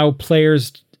will allow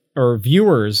players or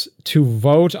viewers to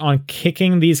vote on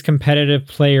kicking these competitive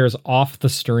players off the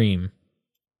stream,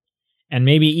 and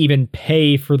maybe even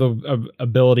pay for the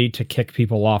ability to kick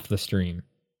people off the stream.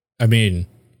 I mean,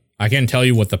 I can tell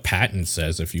you what the patent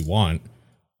says if you want.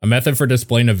 A method for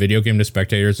displaying a video game to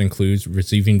spectators includes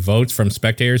receiving votes from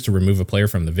spectators to remove a player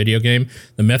from the video game.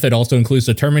 The method also includes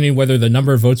determining whether the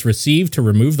number of votes received to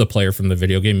remove the player from the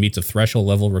video game meets a threshold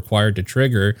level required to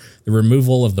trigger the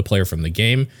removal of the player from the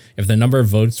game. If the number of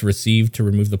votes received to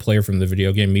remove the player from the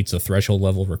video game meets a threshold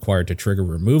level required to trigger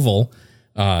removal,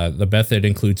 the method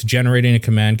includes generating a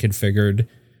command configured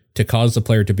To cause the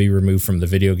player to be removed from the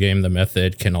video game, the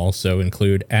method can also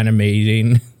include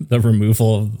animating the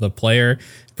removal of the player,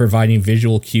 providing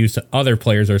visual cues to other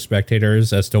players or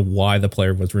spectators as to why the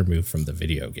player was removed from the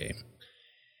video game.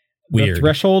 Weird. The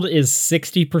threshold is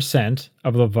 60%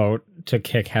 of the vote to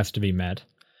kick has to be met.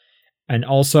 And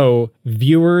also,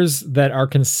 viewers that are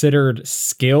considered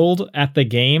skilled at the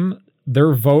game,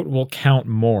 their vote will count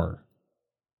more.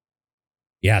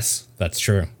 Yes, that's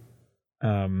true.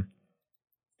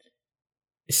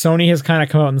 Sony has kind of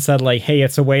come out and said, like, hey,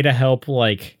 it's a way to help,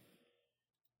 like,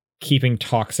 keeping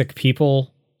toxic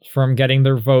people from getting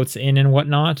their votes in and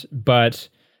whatnot. But,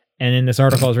 and in this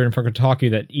article I was reading from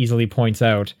Kotaku that easily points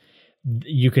out,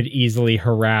 you could easily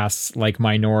harass, like,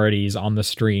 minorities on the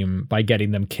stream by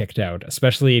getting them kicked out,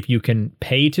 especially if you can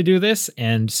pay to do this,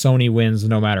 and Sony wins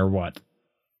no matter what.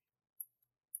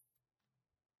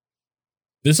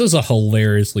 This is a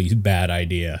hilariously bad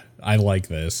idea. I like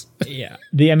this. Yeah.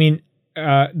 The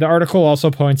article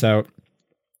also points out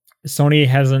Sony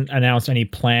hasn't announced any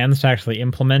plans to actually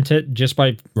implement it. Just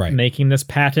by making this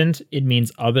patent, it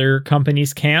means other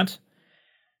companies can't.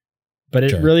 But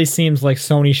it really seems like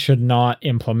Sony should not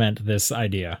implement this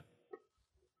idea.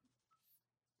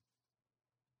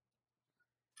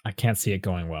 I can't see it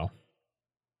going well.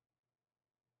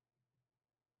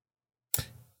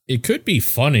 It could be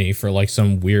funny for like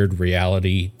some weird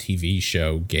reality TV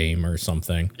show game or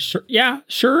something. Sure. Yeah,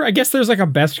 sure. I guess there's like a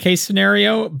best case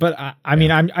scenario, but I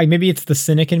mean, maybe it's the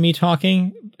cynic in me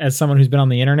talking as someone who's been on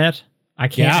the internet. I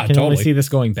can only see this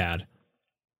going bad.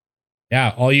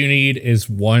 Yeah. All you need is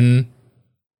one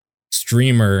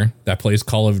streamer that plays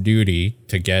Call of Duty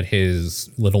to get his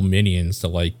little minions to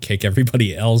like kick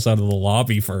everybody else out of the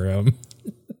lobby for him.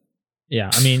 Yeah,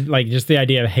 I mean, like, just the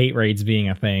idea of hate raids being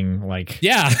a thing, like...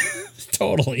 Yeah,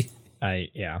 totally.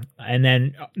 And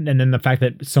then the fact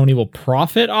that Sony will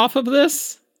profit off of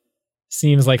this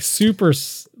seems like super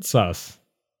sus.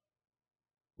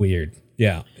 Weird.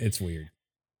 Yeah, it's weird.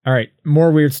 All right,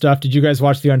 more weird stuff. Did you guys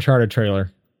watch the Uncharted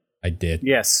trailer? I did.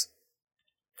 Yes.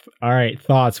 All right,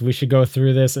 thoughts. We should go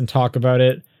through this and talk about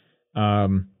it.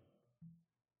 How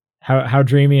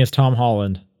dreamy is Tom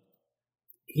Holland?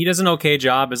 He does an okay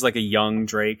job as like a young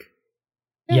Drake.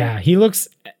 Yeah, he looks...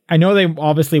 I know they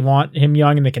obviously want him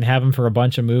young and they can have him for a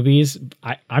bunch of movies.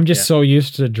 I'm just so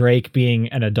used to Drake being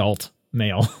an adult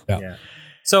male. Yeah.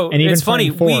 So and it's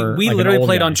funny. We literally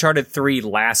played Uncharted 3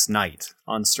 last night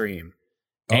on stream.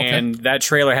 Okay. And that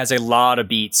trailer has a lot of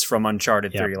beats from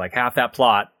Uncharted 3. Like half that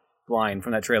plot line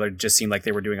from that trailer just seemed like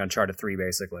they were doing Uncharted 3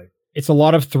 basically. It's a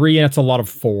lot of 3 and it's a lot of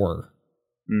 4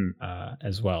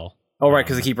 as well. Oh, right,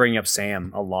 because they keep bringing up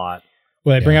Sam a lot.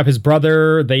 Well, they bring up his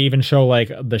brother. They even show,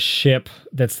 like, the ship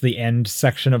that's the end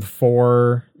section of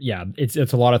 4. Yeah, it's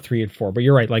a lot of 3 and 4. But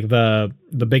you're right, like, the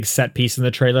big set piece in the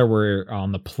trailer where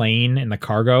on the plane in the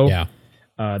cargo. Yeah.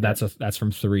 That's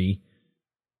from 3.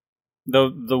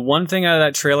 The one thing out of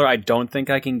that trailer I don't think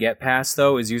I can get past,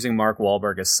 though, is using Mark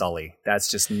Wahlberg as Sully. That's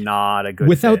just not a good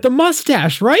Without fit. The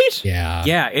mustache, right? Yeah.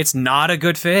 Yeah, it's not a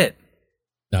good fit.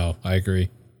 No, I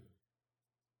agree.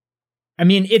 I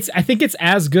mean, I think it's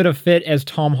as good a fit as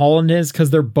Tom Holland is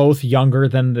because they're both younger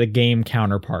than the game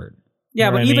counterpart. Yeah,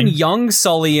 but even young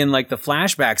Sully in like the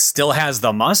flashbacks still has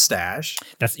the mustache.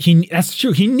 That's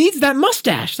true. He needs that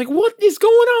mustache. Like, what is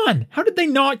going on? How did they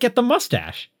not get the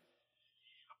mustache?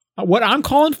 What I'm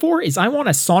calling for is I want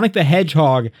a Sonic the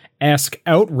Hedgehog-esque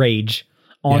outrage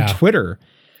on Twitter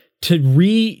to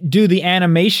redo the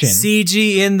animation.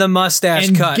 CG in the mustache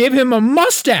and cut. Give him a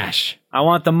mustache. I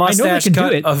want the mustache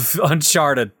cut of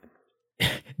Uncharted.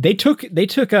 They took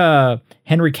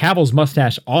Henry Cavill's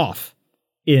mustache off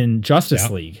in Justice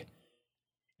League,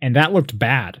 and that looked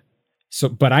bad. So,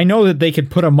 but I know that they could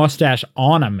put a mustache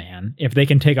on a man if they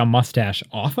can take a mustache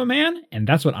off a man, and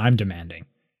that's what I'm demanding.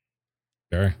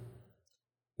 Sure.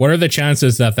 What are the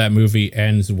chances that movie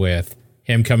ends with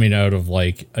him coming out of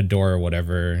like a door or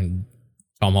whatever, and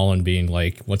Tom Holland being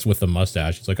like, "What's with the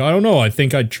mustache?" It's like, I don't know. I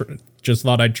think I just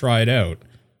thought I'd try it out,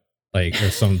 like,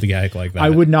 or some gag like that. I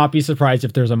would not be surprised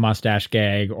if there's a mustache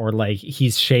gag, or like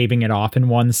he's shaving it off in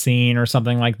one scene or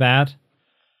something like that.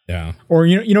 Yeah. Or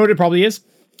you know what it probably is?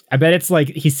 I bet it's like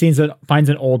he finds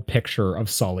an old picture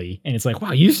of Sully, and it's like,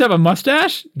 "Wow, you used to have a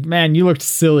mustache? Man, you looked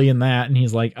silly in that." And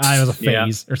he's like, "It was a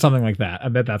phase," or something like that. I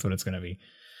bet that's what it's going to be.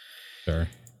 Sure.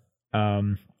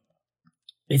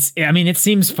 It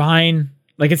seems fine.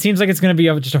 Like, it seems like it's going to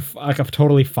be just a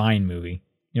totally fine movie.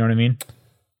 You know what I mean?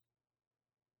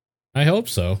 I hope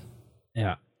so.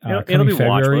 Yeah. It'll be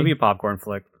watchable. It'll be a popcorn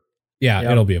flick.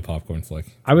 Yeah, it'll be a popcorn flick.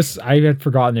 I had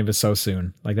forgotten it was so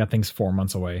soon. Like, that thing's 4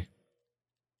 months away.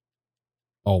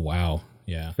 Oh, wow.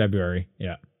 Yeah. February.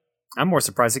 Yeah. I'm more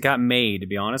surprised it got made, to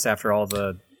be honest, after all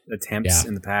the attempts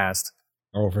in the past.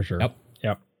 Oh, for sure.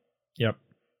 Yep.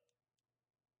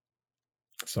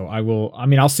 So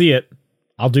I'll see it.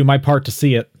 I'll do my part to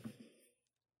see it.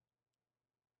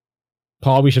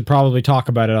 Paul, we should probably talk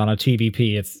about it on a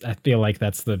TVP. I feel like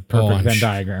that's the perfect Venn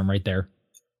diagram right there.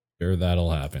 Sure,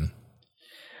 that'll happen.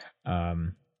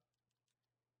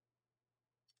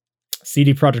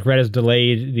 CD Projekt Red has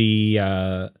delayed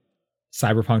the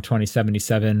Cyberpunk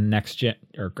 2077 next gen,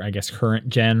 or I guess current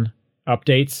gen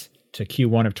updates to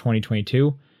Q1 of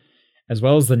 2022, as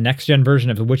well as the next gen version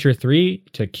of The Witcher 3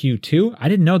 to Q2. I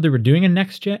didn't know they were doing a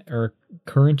next gen or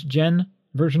current gen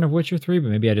version of Witcher 3, but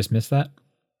maybe I just missed that.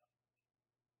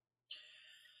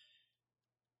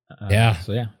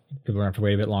 So yeah, people are gonna have to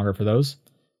wait a bit longer for those.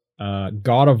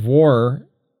 God of War,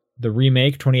 the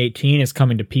remake 2018, is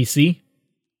coming to PC.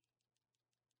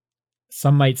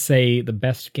 Some might say the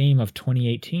best game of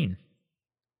 2018.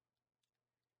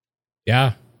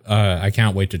 Yeah, I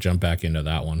can't wait to jump back into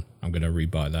that one. I'm gonna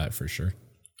rebuy that for sure.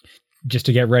 Just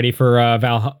to get ready for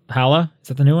Valhalla. Is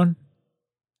that the new one?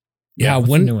 Yeah,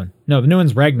 what's the new one? No, the new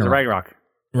one's Ragnarok.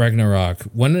 Ragnarok.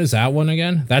 When is that one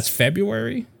again? That's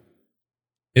February?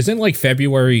 Isn't like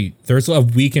February? There's a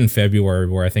week in February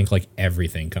where I think like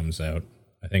everything comes out.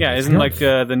 I think. Yeah, isn't like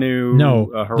the new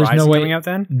Horizon coming out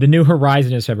then? The new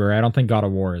Horizon is February. I don't think God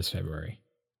of War is February.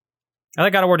 I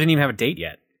think God of War didn't even have a date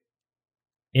yet.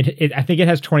 I think it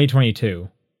has 2022.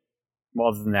 Well,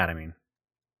 other than that, I mean,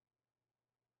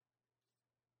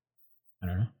 I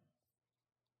don't know.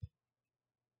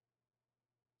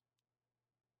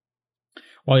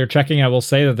 While you're checking, I will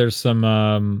say that there's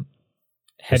some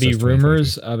heavy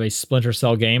rumors of a Splinter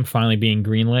Cell game finally being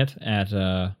greenlit at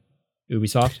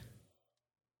Ubisoft.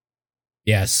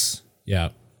 Yes. Yeah.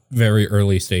 Very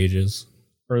early stages.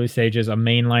 A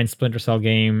mainline Splinter Cell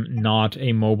game, not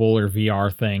a mobile or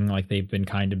VR thing like they've been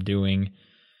kind of doing.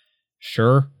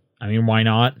 Sure. I mean, why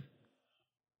not?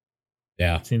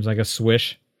 Yeah. Seems like a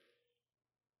swish.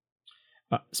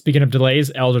 Speaking of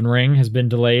delays, Elden Ring has been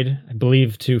delayed, I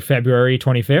believe, to February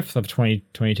 25th of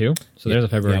 2022. So there's a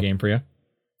February game for you.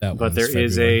 But there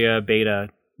is a beta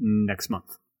next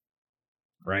month.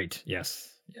 Right. Yes.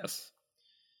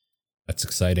 That's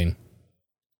exciting.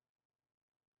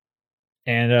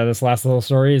 And this last little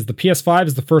story is the PS5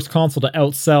 is the first console to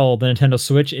outsell the Nintendo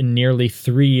Switch in nearly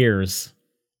 3 years.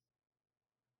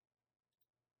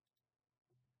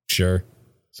 Sure.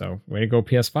 So, way to go,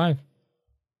 PS5.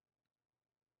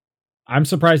 I'm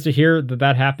surprised to hear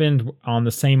that happened on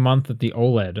the same month that the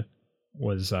OLED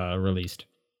was released.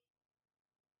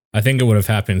 I think it would have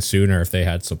happened sooner if they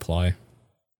had supply.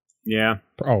 Yeah.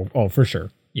 Oh, for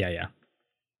sure. Yeah.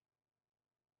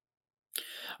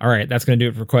 All right, that's going to do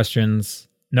it for questions.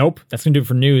 Nope, that's going to do it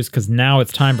for news, because now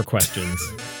it's time for questions.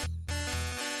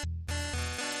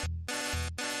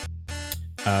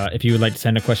 If you would like to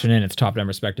send a question in, it's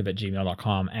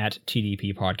topdownperspective@gmail.com, at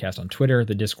TDP Podcast on Twitter,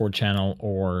 the Discord channel,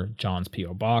 or John's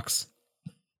P.O. Box.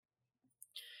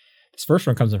 This first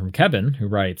one comes in from Kevin, who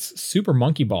writes, Super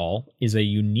Monkey Ball is a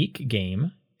unique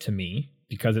game to me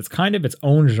because it's kind of its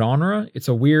own genre. It's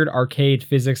a weird arcade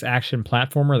physics action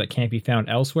platformer that can't be found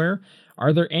elsewhere.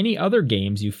 Are there any other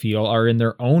games you feel are in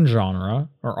their own genre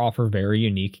or offer very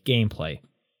unique gameplay?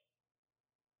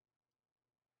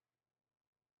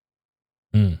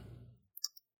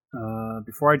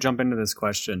 Before I jump into this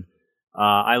question,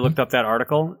 I looked up that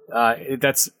article.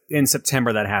 That's in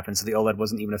September that happened, so the OLED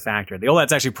wasn't even a factor. The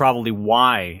OLED's actually probably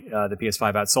why the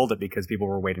PS5 outsold it, because people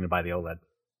were waiting to buy the OLED.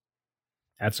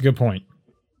 That's a good point.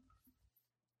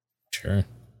 Sure.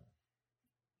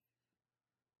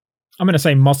 I'm going to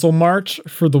say Muscle March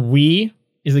for the Wii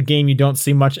is a game you don't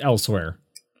see much elsewhere.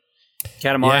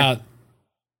 Katamari.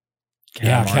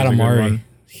 Yeah, Katamari.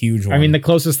 Huge one. I mean, the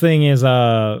closest thing is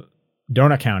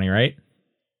Donut County, right?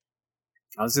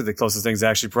 Honestly, the closest thing is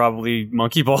actually probably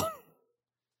Monkey Ball.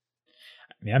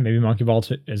 Yeah, maybe Monkey Ball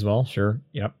as well. Sure.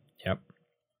 Yep.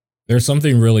 There's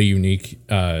something really unique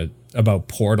about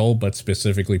Portal, but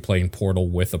specifically playing Portal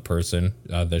with a person.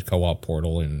 The co-op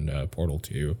Portal in Portal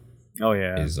 2. Oh,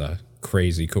 yeah. Is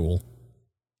crazy cool.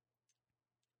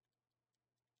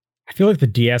 I feel like the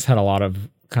DS had a lot of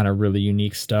kind of really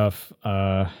unique stuff.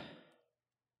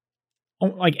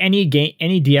 Like any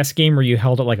DS game where you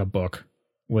held it like a book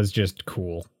was just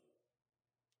cool.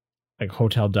 Like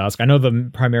Hotel Dusk. I know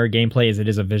the primary gameplay is it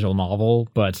is a visual novel,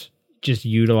 but just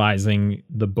utilizing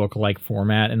the book-like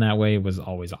format in that way was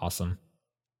always awesome.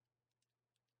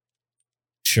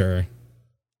 Sure.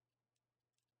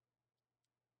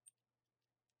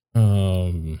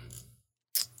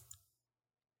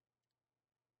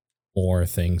 More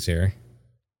things here.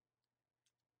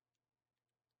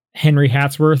 Henry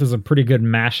Hatsworth is a pretty good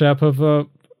mashup of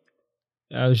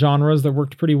genres that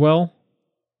worked pretty well.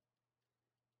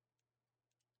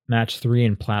 Match 3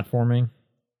 and platforming.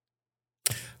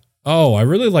 Oh, I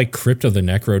really like Crypt of the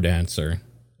Necrodancer.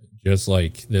 Just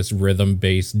like this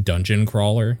rhythm-based dungeon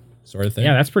crawler sort of thing.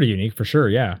 Yeah, that's pretty unique for sure,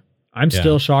 yeah. I'm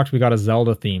still shocked we got a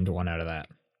Zelda-themed one out of that.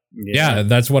 Yeah,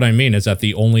 that's what I mean, is that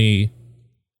the only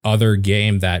other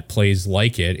game that plays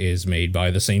like it is made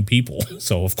by the same people.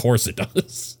 So of course it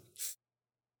does.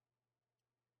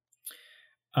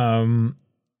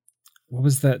 What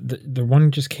was that? The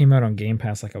one just came out on Game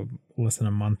Pass like less than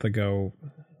a month ago.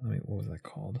 Wait, what was that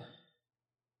called?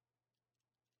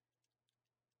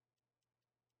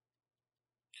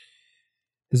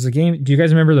 This is a game. Do you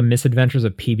guys remember the Misadventures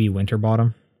of PB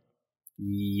Winterbottom?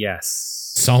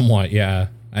 Yes. Somewhat, yeah.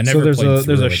 I never. So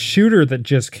there's a shooter that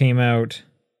just came out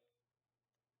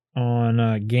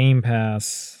on Game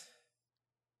Pass,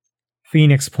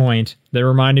 Phoenix Point, that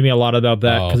reminded me a lot about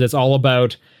that, because it's all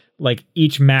about like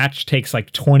each match takes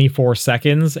like 24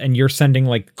 seconds and you're sending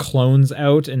like clones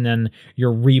out and then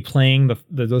you're replaying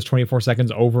those 24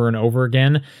 seconds over and over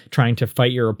again, trying to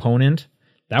fight your opponent.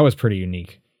 That was pretty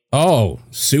unique. Oh,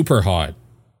 super hot.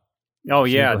 Oh,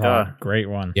 yeah. Hot. Great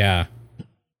one. Yeah.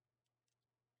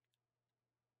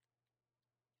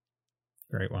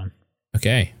 Great one.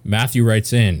 Okay. Matthew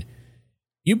writes in,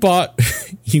 you bought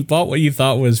what you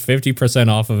thought was 50%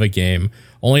 off of a game,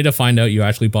 only to find out you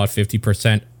actually bought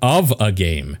 50% of a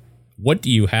game. What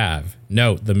do you have?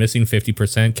 Note, the missing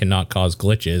 50% cannot cause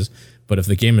glitches, but if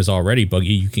the game is already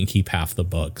buggy, you can keep half the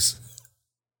bugs.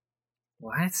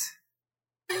 What?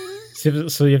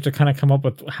 So you have to kind of come up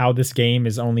with how this game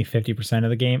is only 50% of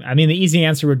the game. I mean, the easy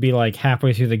answer would be like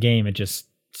halfway through the game, it just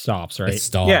stops, right? It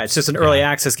stops. Yeah, it's just an early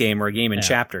access game or a game in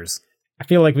chapters. I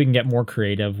feel like we can get more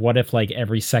creative. What if like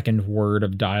every second word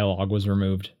of dialogue was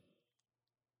removed?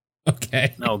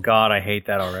 Okay. Oh God, I hate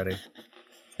that already.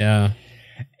 Yeah.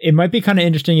 It might be kind of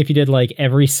interesting if you did like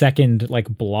every second like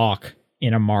block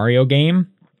in a Mario game,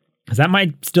 because that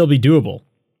might still be doable.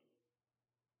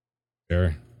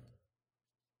 Sure.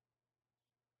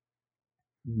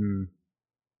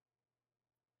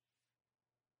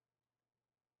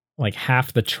 Like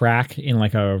half the track in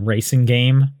like a racing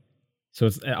game. So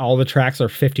it's all the tracks are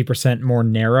 50% more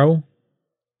narrow.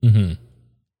 Mm-hmm. I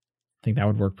think that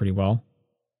would work pretty well.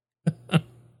 Yeah,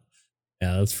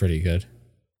 that's pretty good.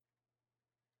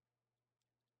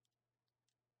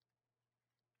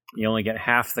 You only get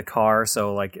half the car,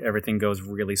 so like everything goes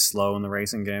really slow in the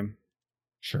racing game.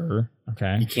 Sure.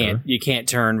 Okay. You can't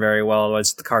turn very well,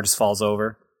 otherwise the car just falls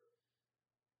over.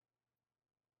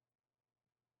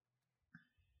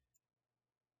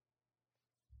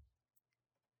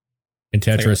 In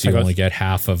Tetris, you only get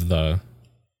half of the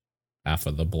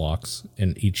blocks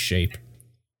in each shape.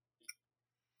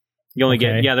 You only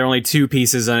get there are only 2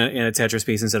 pieces in a Tetris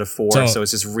piece instead of 4, so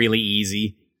it's just really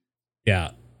easy.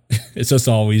 Yeah, it's just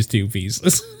always 2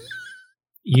 pieces.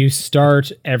 You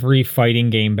start every fighting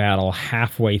game battle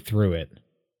halfway through it.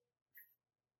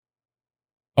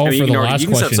 Oh, I mean, for the last question, you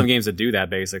can set up some games that do that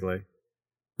basically.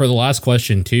 For the last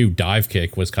question too, dive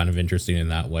kick was kind of interesting in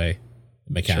that way.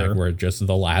 Mechanic where just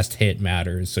the last hit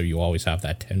matters, so you always have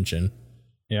that tension.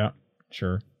 Yeah,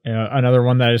 sure. Another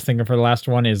one that I was thinking for the last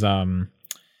one is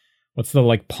what's the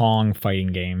like Pong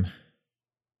fighting game?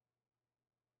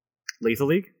 Lethal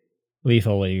League?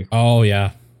 Lethal League. Oh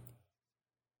yeah.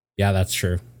 Yeah, that's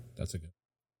true. That's a good.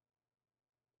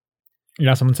 You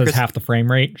know, someone says half the frame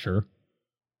rate. Sure.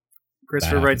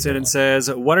 Christopher writes in and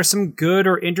says, what are some good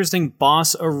or interesting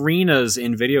boss arenas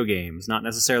in video games? Not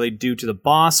necessarily due to the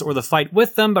boss or the fight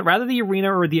with them, but rather the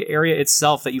arena or the area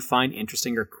itself that you find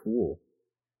interesting or cool.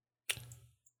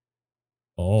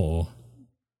 Oh.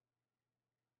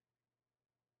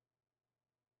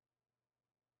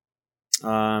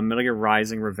 Metal Gear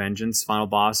Rising Revengeance final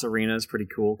boss arena is pretty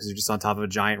cool because you're just on top of a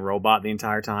giant robot the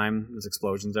entire time. There's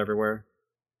explosions everywhere.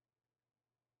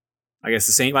 I guess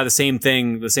the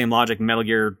same logic, Metal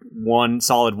Gear 1,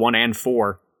 Solid 1 and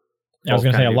 4. I was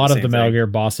going to say, a lot of the Metal Gear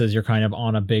bosses, you're kind of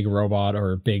on a big robot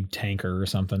or a big tanker or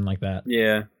something like that.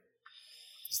 Yeah.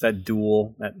 It's that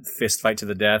duel, that fist fight to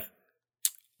the death.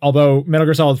 Although Metal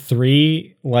Gear Solid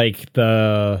 3, like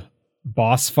the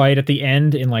boss fight at the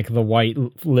end in like the white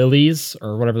lilies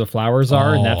or whatever the flowers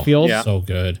are in that field. Yeah. So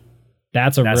good.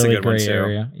 That's a really great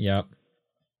area. Yep.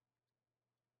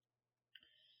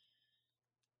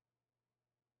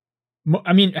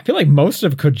 I mean, I feel like most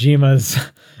of Kojima's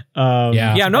I'm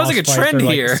noticing a trend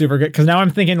like here. Super good, because now I'm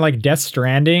thinking like Death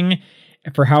Stranding,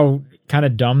 for how kind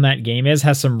of dumb that game is,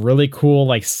 has some really cool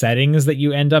like settings that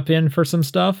you end up in for some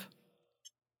stuff.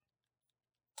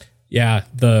 Yeah,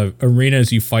 the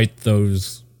arenas you fight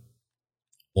those,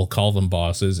 we'll call them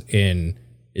bosses, in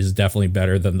is definitely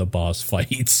better than the boss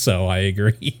fights, so I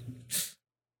agree.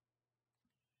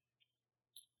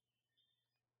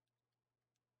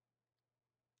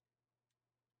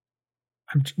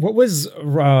 What was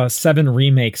 7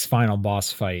 Remake's final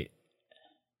boss fight?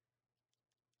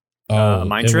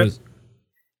 Mind Trip?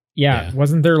 Yeah,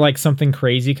 wasn't there like something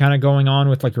crazy kind of going on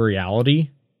with like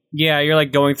reality? Yeah, you're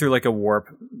like going through like a warp,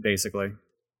 basically.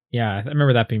 Yeah, I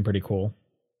remember that being pretty cool.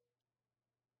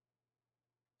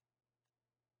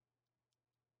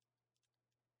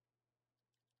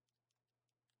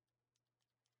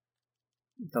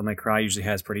 Devil May Cry usually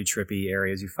has pretty trippy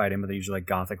areas you fight in, but they're usually like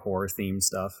gothic horror themed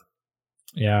stuff.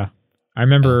 Yeah. I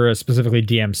remember specifically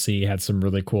DMC had some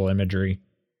really cool imagery.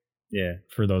 Yeah.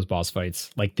 For those boss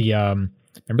fights. Like the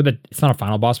remember it's not a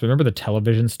final boss, but remember the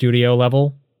television studio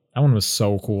level? That one was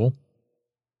so cool.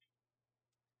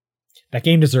 That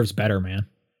game deserves better, man.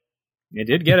 It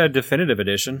did get a definitive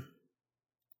edition.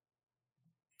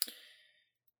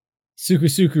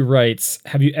 Suku writes,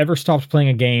 have you ever stopped playing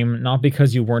a game not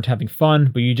because you weren't having fun,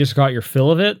 but you just got your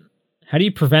fill of it? How do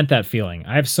you prevent that feeling?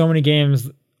 I have so many games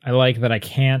I like that I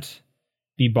can't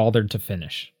be bothered to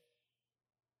finish.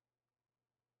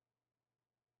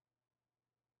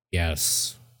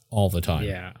 Yes, all the time.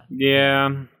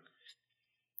 Yeah.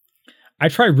 I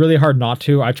try really hard not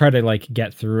to. I try to like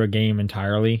get through a game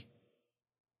entirely.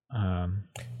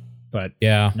 But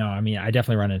yeah, no, I mean, I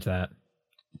definitely run into that.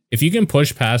 If you can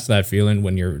push past that feeling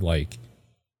when you're like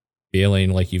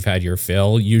feeling like you've had your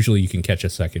fill, usually you can catch a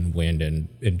second wind and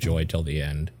enjoy till the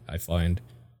end, I find.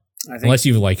 Unless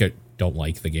you don't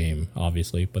like the game,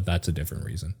 obviously, but that's a different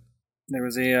reason. There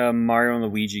was a Mario and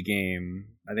Luigi game.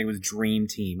 I think it was Dream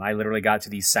Team. I literally got to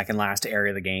the second last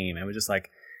area of the game and was just like,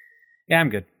 yeah, I'm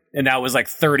good. And that was like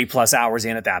 30 plus hours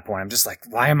in at that point. I'm just like,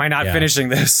 why am I not finishing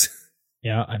this?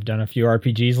 Yeah, I've done a few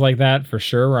RPGs like that for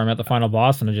sure, where I'm at the final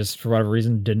boss and I just, for whatever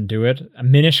reason, didn't do it. A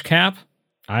Minish Cap,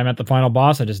 I'm at the final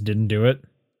boss, I just didn't do it.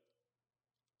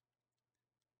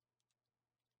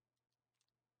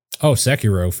 Oh,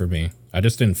 Sekiro for me. I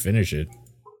just didn't finish it.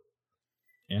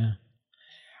 Yeah.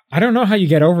 I don't know how you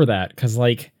get over that, because,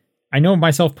 like, I know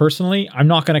myself personally, I'm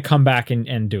not going to come back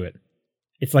and do it.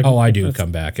 It's like... Oh, I do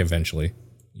come back eventually.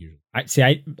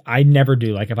 I never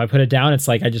do. Like, if I put it down, it's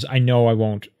like, I know I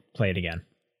won't play it again.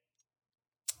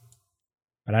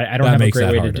 But I don't have a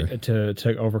great way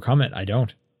to overcome it. I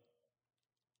don't.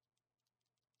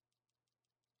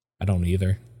 I don't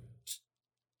either.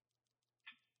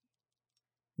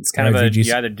 It's kind of a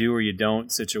you either do or you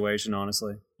don't situation,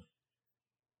 honestly.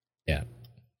 Yeah.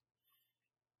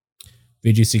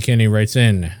 VGC Kenny writes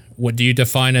in, what do you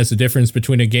define as the difference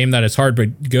between a game that is hard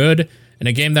but good and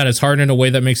a game that is hard in a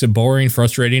way that makes it boring,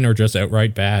 frustrating, or just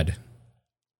outright bad?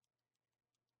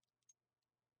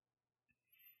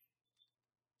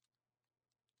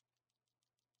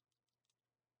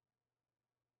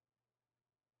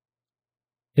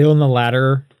 Hill in the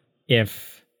ladder,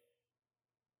 if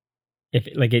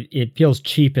like it feels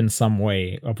cheap in some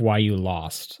way of why you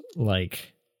lost,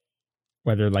 like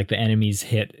whether like the enemies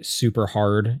hit super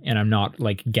hard and I'm not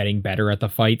like getting better at the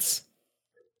fights.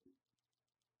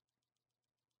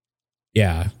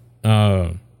 Yeah.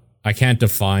 I can't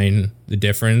define the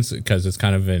difference because it's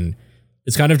kind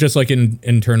of just like an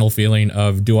internal feeling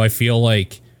of, do I feel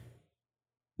like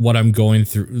what I'm going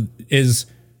through is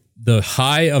the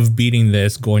high of beating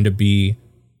this going to be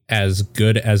as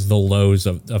good as the lows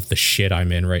of the shit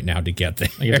I'm in right now to get there?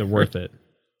 Like, is it worth it?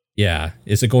 Yeah.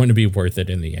 Is it going to be worth it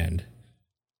in the end?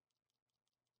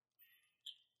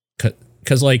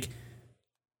 Because, like,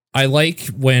 I like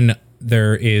when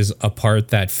there is a part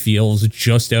that feels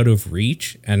just out of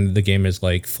reach and the game is,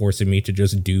 like, forcing me to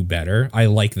just do better. I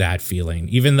like that feeling.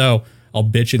 Even though I'll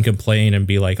bitch and complain and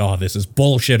be like, oh, this is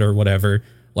bullshit or whatever,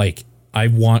 like,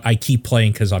 I keep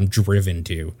playing because I'm driven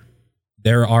to.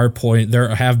 There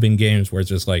have been games where it's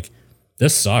just like,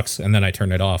 this sucks, and then I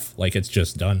turn it off. Like, it's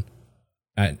just done.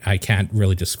 I can't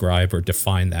really describe or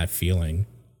define that feeling.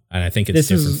 And I think it's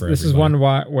different for everybody. This is one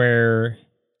where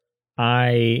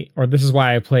this is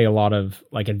why I play a lot of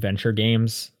like adventure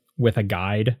games with a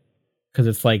guide, because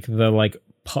it's like the like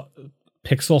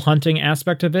pixel hunting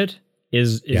aspect of it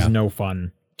is no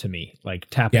fun to me. Like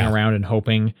tapping around and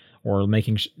hoping, or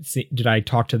making did I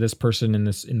talk to this person in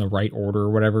the right order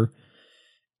or whatever,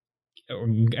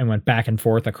 and went back and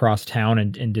forth across town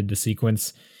and did the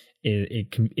sequence. It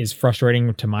is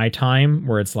frustrating to my time,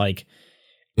 where it's like,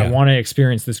 I want to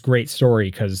experience this great story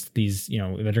because these,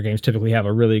 adventure games typically have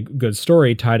a really good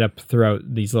story tied up throughout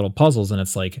these little puzzles. And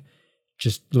it's like,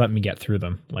 just let me get through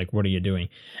them. Like, what are you doing?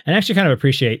 And I actually kind of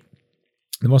appreciate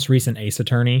the most recent Ace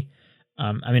Attorney.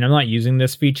 I mean, I'm not using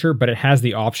this feature, but it has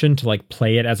the option to like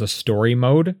play it as a story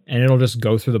mode, and it'll just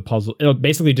go through the puzzle. It'll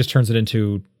basically just turns it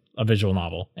into a visual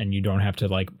novel, and you don't have to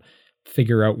like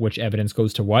figure out which evidence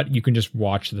goes to what. You can just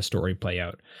watch the story play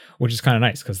out, which is kind of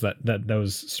nice because that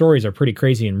those stories are pretty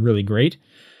crazy and really great.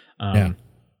 So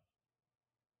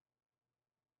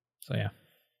yeah.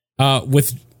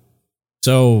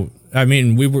 I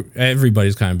mean,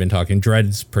 everybody's kind of been talking.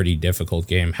 Dread's pretty difficult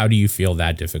game. How do you feel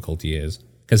that difficulty is?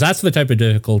 Because that's the type of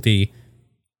difficulty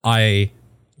I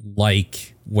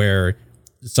like, where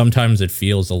sometimes it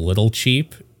feels a little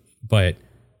cheap, but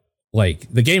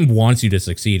like the game wants you to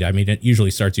succeed. I mean, it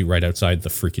usually starts you right outside the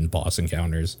freaking boss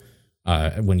encounters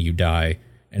when you die,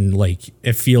 and like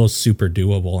it feels super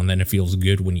doable, and then it feels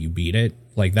good when you beat it.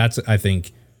 Like that's, I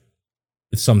think,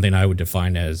 it's something I would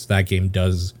define as that game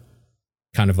does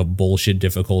kind of a bullshit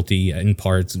difficulty in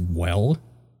parts well,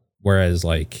 whereas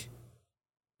like,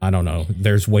 I don't know,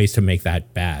 there's ways to make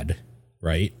that bad,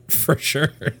 right? For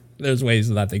sure. There's ways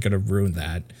that they could have ruined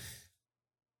that.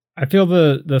 I feel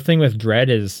the thing with Dread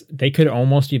is they could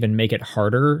almost even make it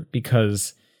harder,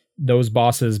 because those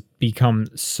bosses become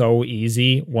so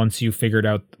easy once you figured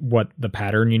out what the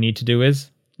pattern you need to do is,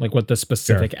 like what the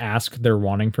specific ask they're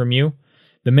wanting from you.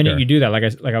 The minute you do that,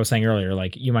 like I was saying earlier,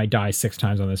 like you might die 6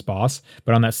 times on this boss,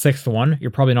 but on that 6th one, you're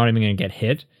probably not even going to get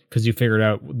hit because you figured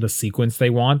out the sequence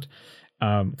they want.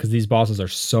 Because these bosses are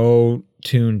so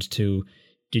tuned to,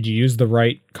 did you use the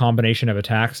right combination of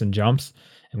attacks and jumps?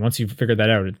 And once you figure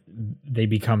that out, they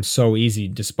become so easy,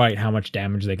 despite how much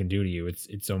damage they can do to you.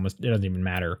 It's almost, it doesn't even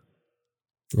matter.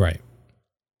 Right.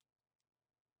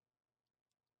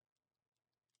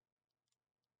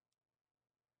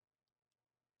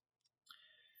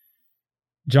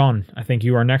 John, I think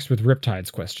you are next with Riptide's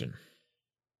question.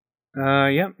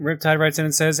 Yep. Riptide writes in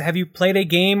and says, have you played a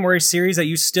game or a series that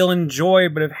you still enjoy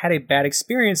but have had a bad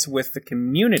experience with the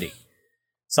community?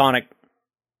 Sonic.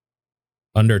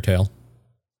 Undertale.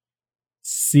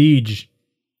 Siege.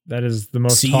 That is the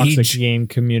most toxic game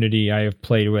community I have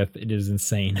played with. It is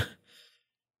insane.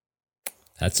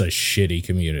 That's a shitty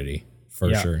community,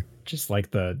 for sure. Just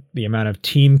like the amount of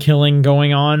team killing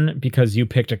going on because you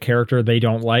picked a character they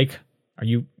don't like.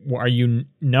 Are you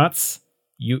nuts?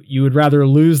 You would rather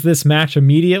lose this match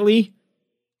immediately?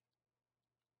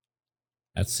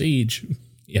 That's Siege.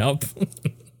 Yep.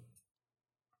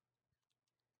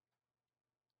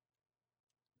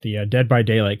 The Dead by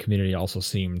Daylight community also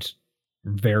seemed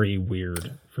very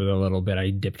weird for the little bit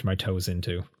I dipped my toes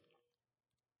into.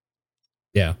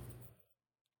 Yeah.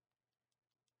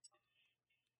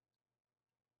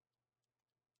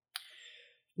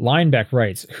 Lineback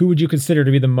writes, who would you consider to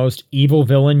be the most evil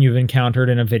villain you've encountered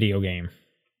in a video game?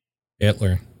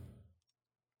 Hitler.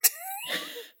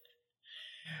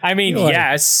 I mean,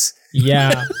 yes.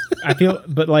 Yeah. I feel,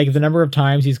 but like the number of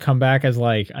times he's come back as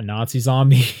like a Nazi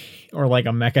zombie or like a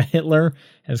mecha Hitler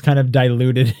has kind of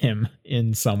diluted him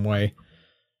in some way.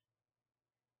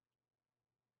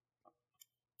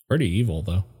 Pretty evil,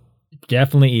 though.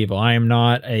 Definitely evil. I am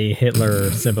not a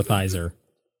Hitler sympathizer.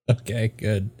 Okay,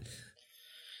 good.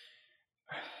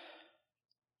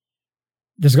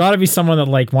 There's got to be someone that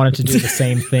like wanted to do the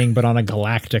same thing, but on a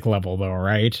galactic level, though,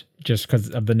 right? Just because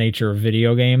of the nature of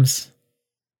video games.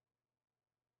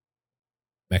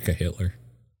 Mecha Hitler.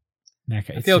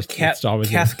 Mecha. I feel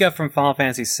Kefka from Final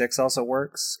Fantasy VI also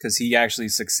works because he actually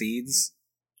succeeds.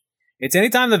 It's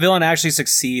anytime the villain actually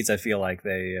succeeds, I feel like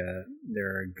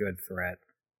they're a good threat.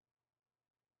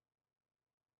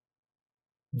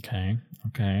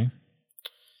 Okay.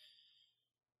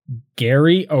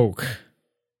 Gary Oak.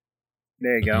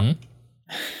 There you go.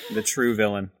 Mm-hmm. The true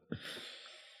villain.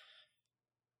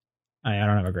 I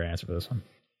don't have a great answer for this one.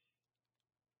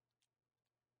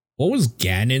 What was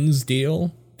Ganon's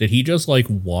deal? Did he just like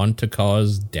want to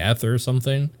cause death or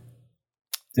something?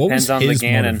 Depends on the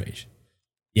Ganon. Motivation?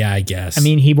 Yeah, I guess. I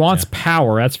mean, he wants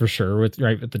power, that's for sure, with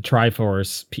the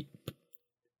Triforce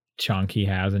chunk he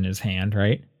has in his hand,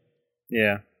 right?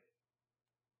 Yeah.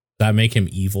 Does that make him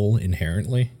evil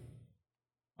inherently?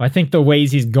 I think the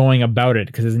ways he's going about it,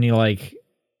 because isn't he like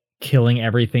killing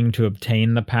everything to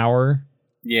obtain the power?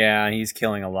 Yeah, he's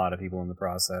killing a lot of people in the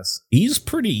process. He's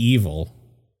pretty evil.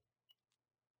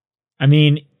 I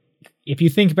mean, if you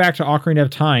think back to Ocarina of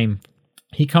Time,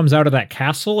 he comes out of that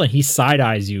castle and he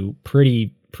side-eyes you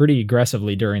pretty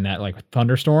aggressively during that like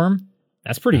thunderstorm.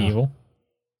 That's pretty evil.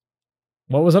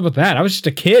 What was up with that? I was just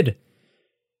a kid.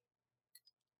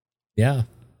 Yeah.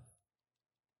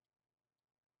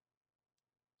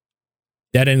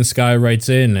 Dead in Sky writes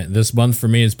in, this month for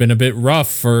me has been a bit rough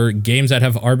for games that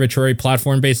have arbitrary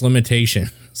platform-based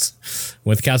limitations.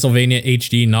 With Castlevania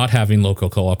HD not having local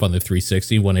co-op on the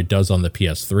 360 when it does on the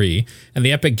PS3, and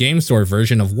the Epic Game Store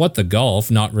version of What the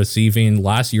Golf not receiving the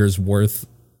last year's worth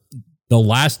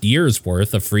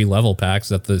of free level packs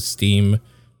that the Steam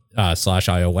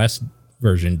 /iOS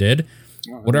version did.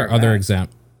 What are other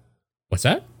examples? What's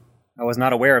that? I was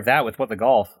not aware of that with What the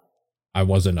Golf. I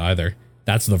wasn't either.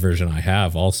 That's the version I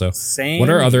have also. Same what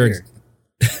are other here.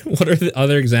 What are the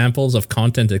other examples of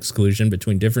content exclusion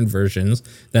between different versions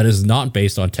that is not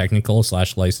based on technical /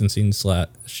 licensing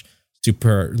 /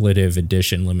 superlative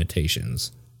edition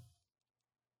limitations?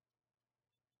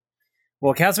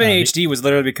 Well, Castlevania HD was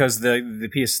literally because the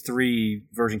PS3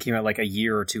 version came out like a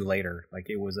year or two later.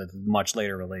 Like it was a much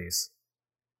later release.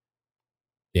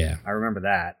 Yeah. I remember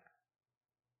that.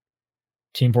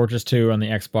 Team Fortress 2 on the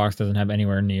Xbox doesn't have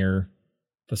anywhere near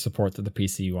the support that the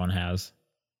PC one has.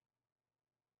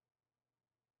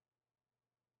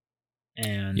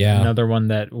 And another one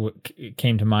that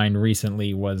came to mind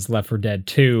recently was Left 4 Dead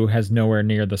 2 has nowhere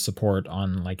near the support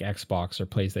on like Xbox or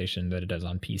PlayStation that it does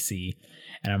on PC.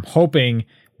 And I'm hoping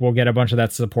we'll get a bunch of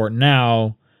that support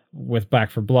now with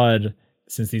Back 4 Blood,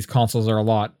 since these consoles are a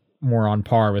lot more on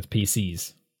par with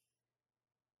PCs.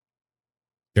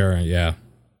 Sure, yeah.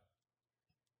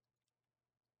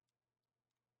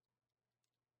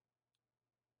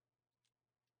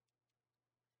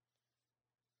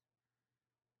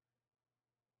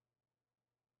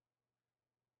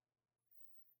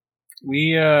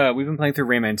 We've been playing through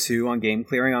Rayman 2 on Game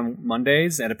Clearing on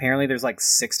Mondays, and apparently there's like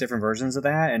 6 different versions of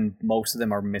that, and most of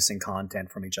them are missing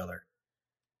content from each other.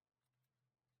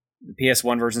 The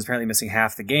PS1 version is apparently missing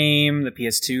half the game. The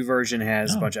PS2 version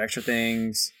has a bunch of extra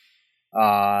things.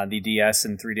 The DS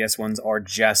and 3DS ones are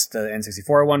just the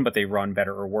N64 one, but they run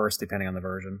better or worse depending on the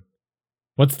version.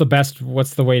 What's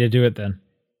the way to do it then?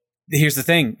 Here's the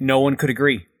thing. No one could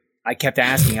agree. I kept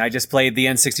asking. I just played the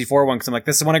N64 one because I'm like,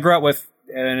 this is the one I grew up with.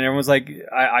 And everyone's like,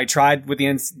 I tried with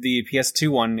the PS2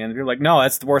 one, and they're like, no,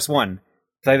 that's the worst one.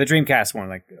 Play the Dreamcast one.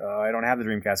 Like, I don't have the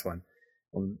Dreamcast one.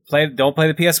 Well, don't play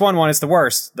the PS1 one. It's the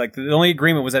worst. Like, the only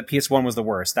agreement was that PS1 was the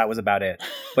worst. That was about it.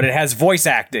 But it has voice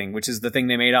acting, which is the thing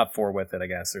they made up for with it, I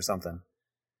guess, or something.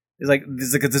 It's like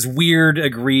this weird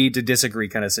agree to disagree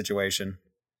kind of situation.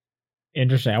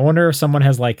 Interesting. I wonder if someone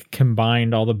has like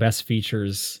combined all the best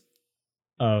features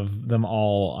of them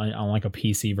all on like a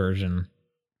PC version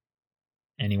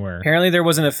anywhere. Apparently there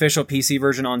was an official PC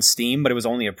version on Steam, but it was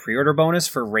only a pre-order bonus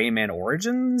for Rayman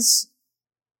Origins.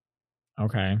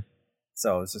 Okay.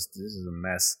 So this is a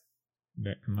mess.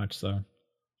 Very much so.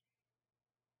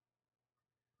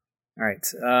 All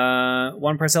right.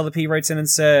 One Press LP writes in and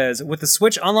says, with the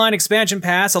Switch Online expansion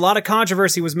pass, a lot of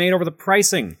controversy was made over the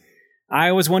pricing.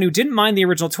 I was one who didn't mind the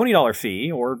original $20 fee,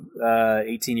 or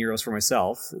 18 euros for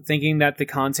myself, thinking that the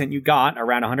content you got,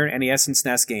 around 100 NES and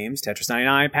SNES games, Tetris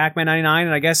 99, Pac-Man 99,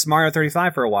 and I guess Mario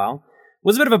 35 for a while,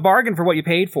 was a bit of a bargain for what you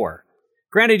paid for.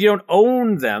 Granted, you don't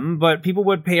own them, but people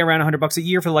would pay around $100 a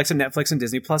year for the likes of Netflix and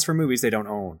Disney Plus for movies they don't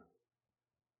own.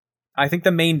 I think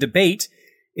the main debate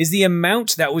is the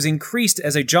amount that was increased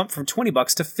as a jump from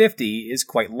 $20 to $50 is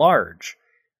quite large.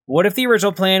 What if the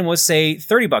original plan was, say,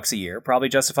 $30 a year, probably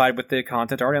justified with the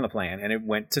content already on the plan, and it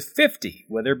went to $50?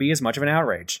 Would there be as much of an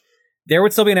outrage? There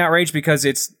would still be an outrage because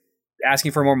it's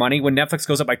asking for more money. When Netflix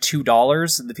goes up by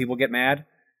 $2, the people get mad.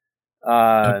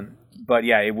 But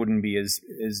yeah, it wouldn't be as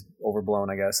overblown,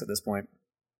 I guess, at this point.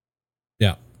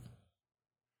 Yeah.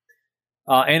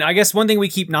 And I guess one thing we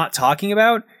keep not talking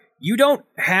about, you don't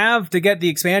have to get the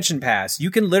expansion pass.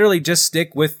 You can literally just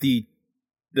stick with the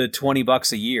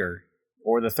 $20 a year.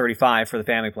 Or the 35 for the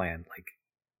family plan. Like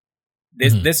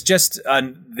this just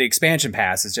the expansion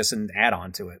pass is just an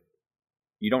add-on to it.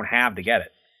 You don't have to get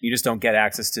it. You just don't get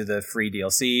access to the free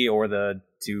DLC or the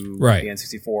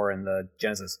N64 and the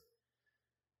Genesis.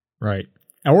 Right.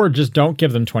 Or just don't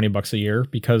give them $20 a year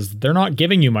because they're not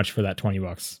giving you much for that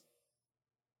 $20.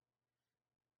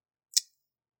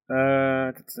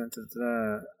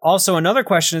 Also, another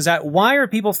question is that why are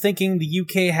people thinking the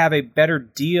UK have a better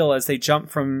deal as they jump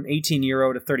from 18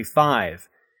 euro to 35?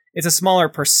 It's a smaller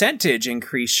percentage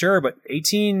increase, sure, but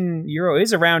 18 euro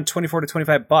is around 24 to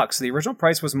 25 bucks. The original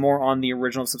price was more on the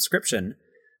original subscription.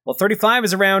 Well, 35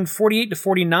 is around 48 to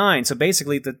 49, so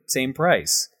basically the same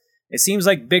price. It seems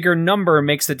like bigger number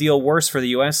makes the deal worse for the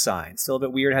US side. Still a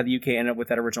bit weird how the UK ended up with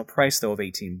that original price, though, of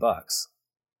 18 bucks.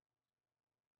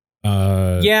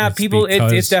 Yeah, people.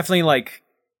 It's definitely like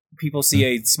people see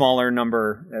a smaller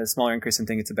number, a smaller increase, and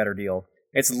think it's a better deal.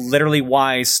 It's literally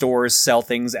why stores sell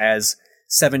things as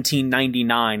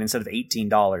 $17.99 instead of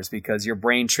 $18 because your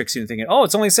brain tricks you into thinking, oh,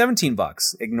 it's only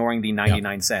 $17, ignoring the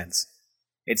 99 cents.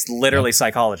 It's literally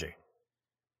psychology.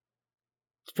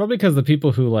 It's probably because the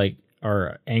people who like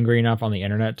are angry enough on the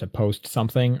internet to post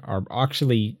something are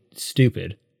actually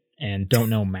stupid and don't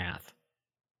know math.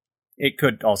 It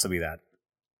could also be that.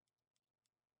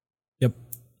 Yep.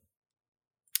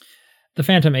 The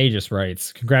Phantom Aegis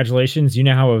writes, congratulations, you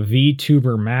now have a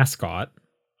VTuber mascot.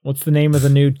 What's the name of the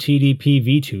new TDP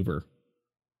VTuber?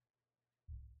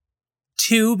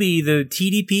 Tubi, the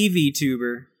TDP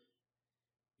VTuber.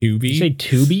 Tubi? Did you say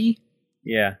Tubi?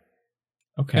 Yeah.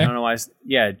 Okay. I don't know why.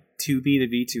 Yeah, Tubi the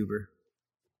VTuber.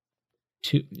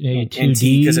 Maybe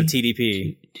 2D because of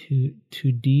TDP.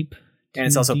 Too deep. And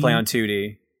it's also play on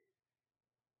 2D.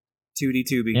 2D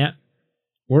Tubi. Yeah.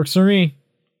 Works for me.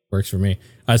 Works for me.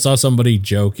 I saw somebody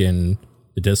joke in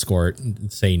the Discord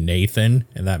and say Nathan,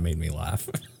 and that made me laugh.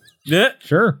 Yeah.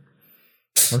 Sure.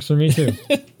 Works for me too.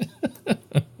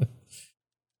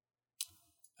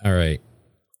 All right.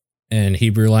 And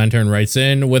Hebrew Lantern writes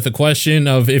in with a question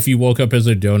of, if you woke up as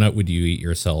a donut, would you eat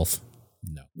yourself?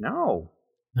 No.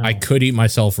 I could eat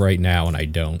myself right now, and I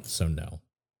don't, so no.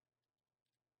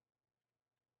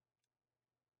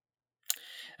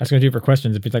 That's going to do it for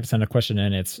questions. If you'd like to send a question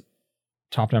in, it's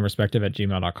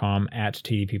topdownperspective@gmail.com, at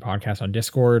TDP Podcast on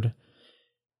Discord.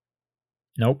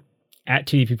 Nope. At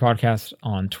TDP Podcast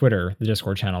on Twitter, the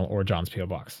Discord channel, or John's P.O.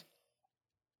 Box.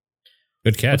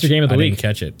 Good catch. What's your game of the week? I didn't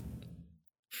catch it.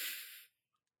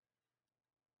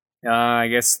 I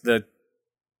guess the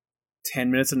 10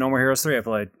 minutes of No More Heroes 3 I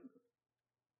played.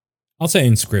 I'll say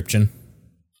Inscription.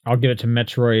 I'll give it to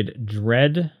Metroid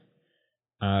Dread.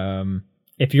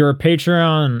 If you're a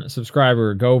Patreon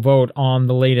subscriber, go vote on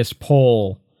the latest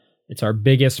poll. It's our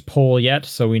biggest poll yet,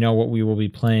 so we know what we will be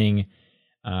playing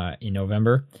in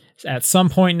November. At some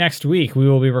point next week, we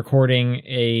will be recording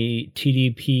a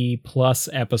TDP Plus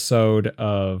episode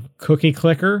of Cookie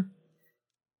Clicker.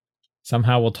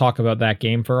 Somehow we'll talk about that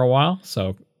game for a while,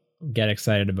 so get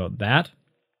excited about that.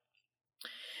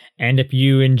 And if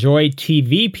you enjoy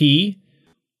TVP,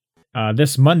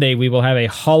 this Monday we will have a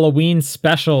Halloween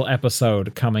special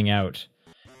episode coming out,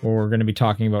 where we're going to be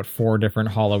talking about 4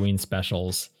 different Halloween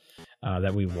specials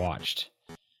that we watched.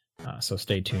 So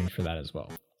stay tuned for that as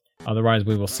well. Otherwise,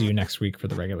 we will see you next week for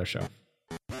the regular show.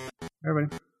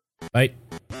 Everybody. Bye.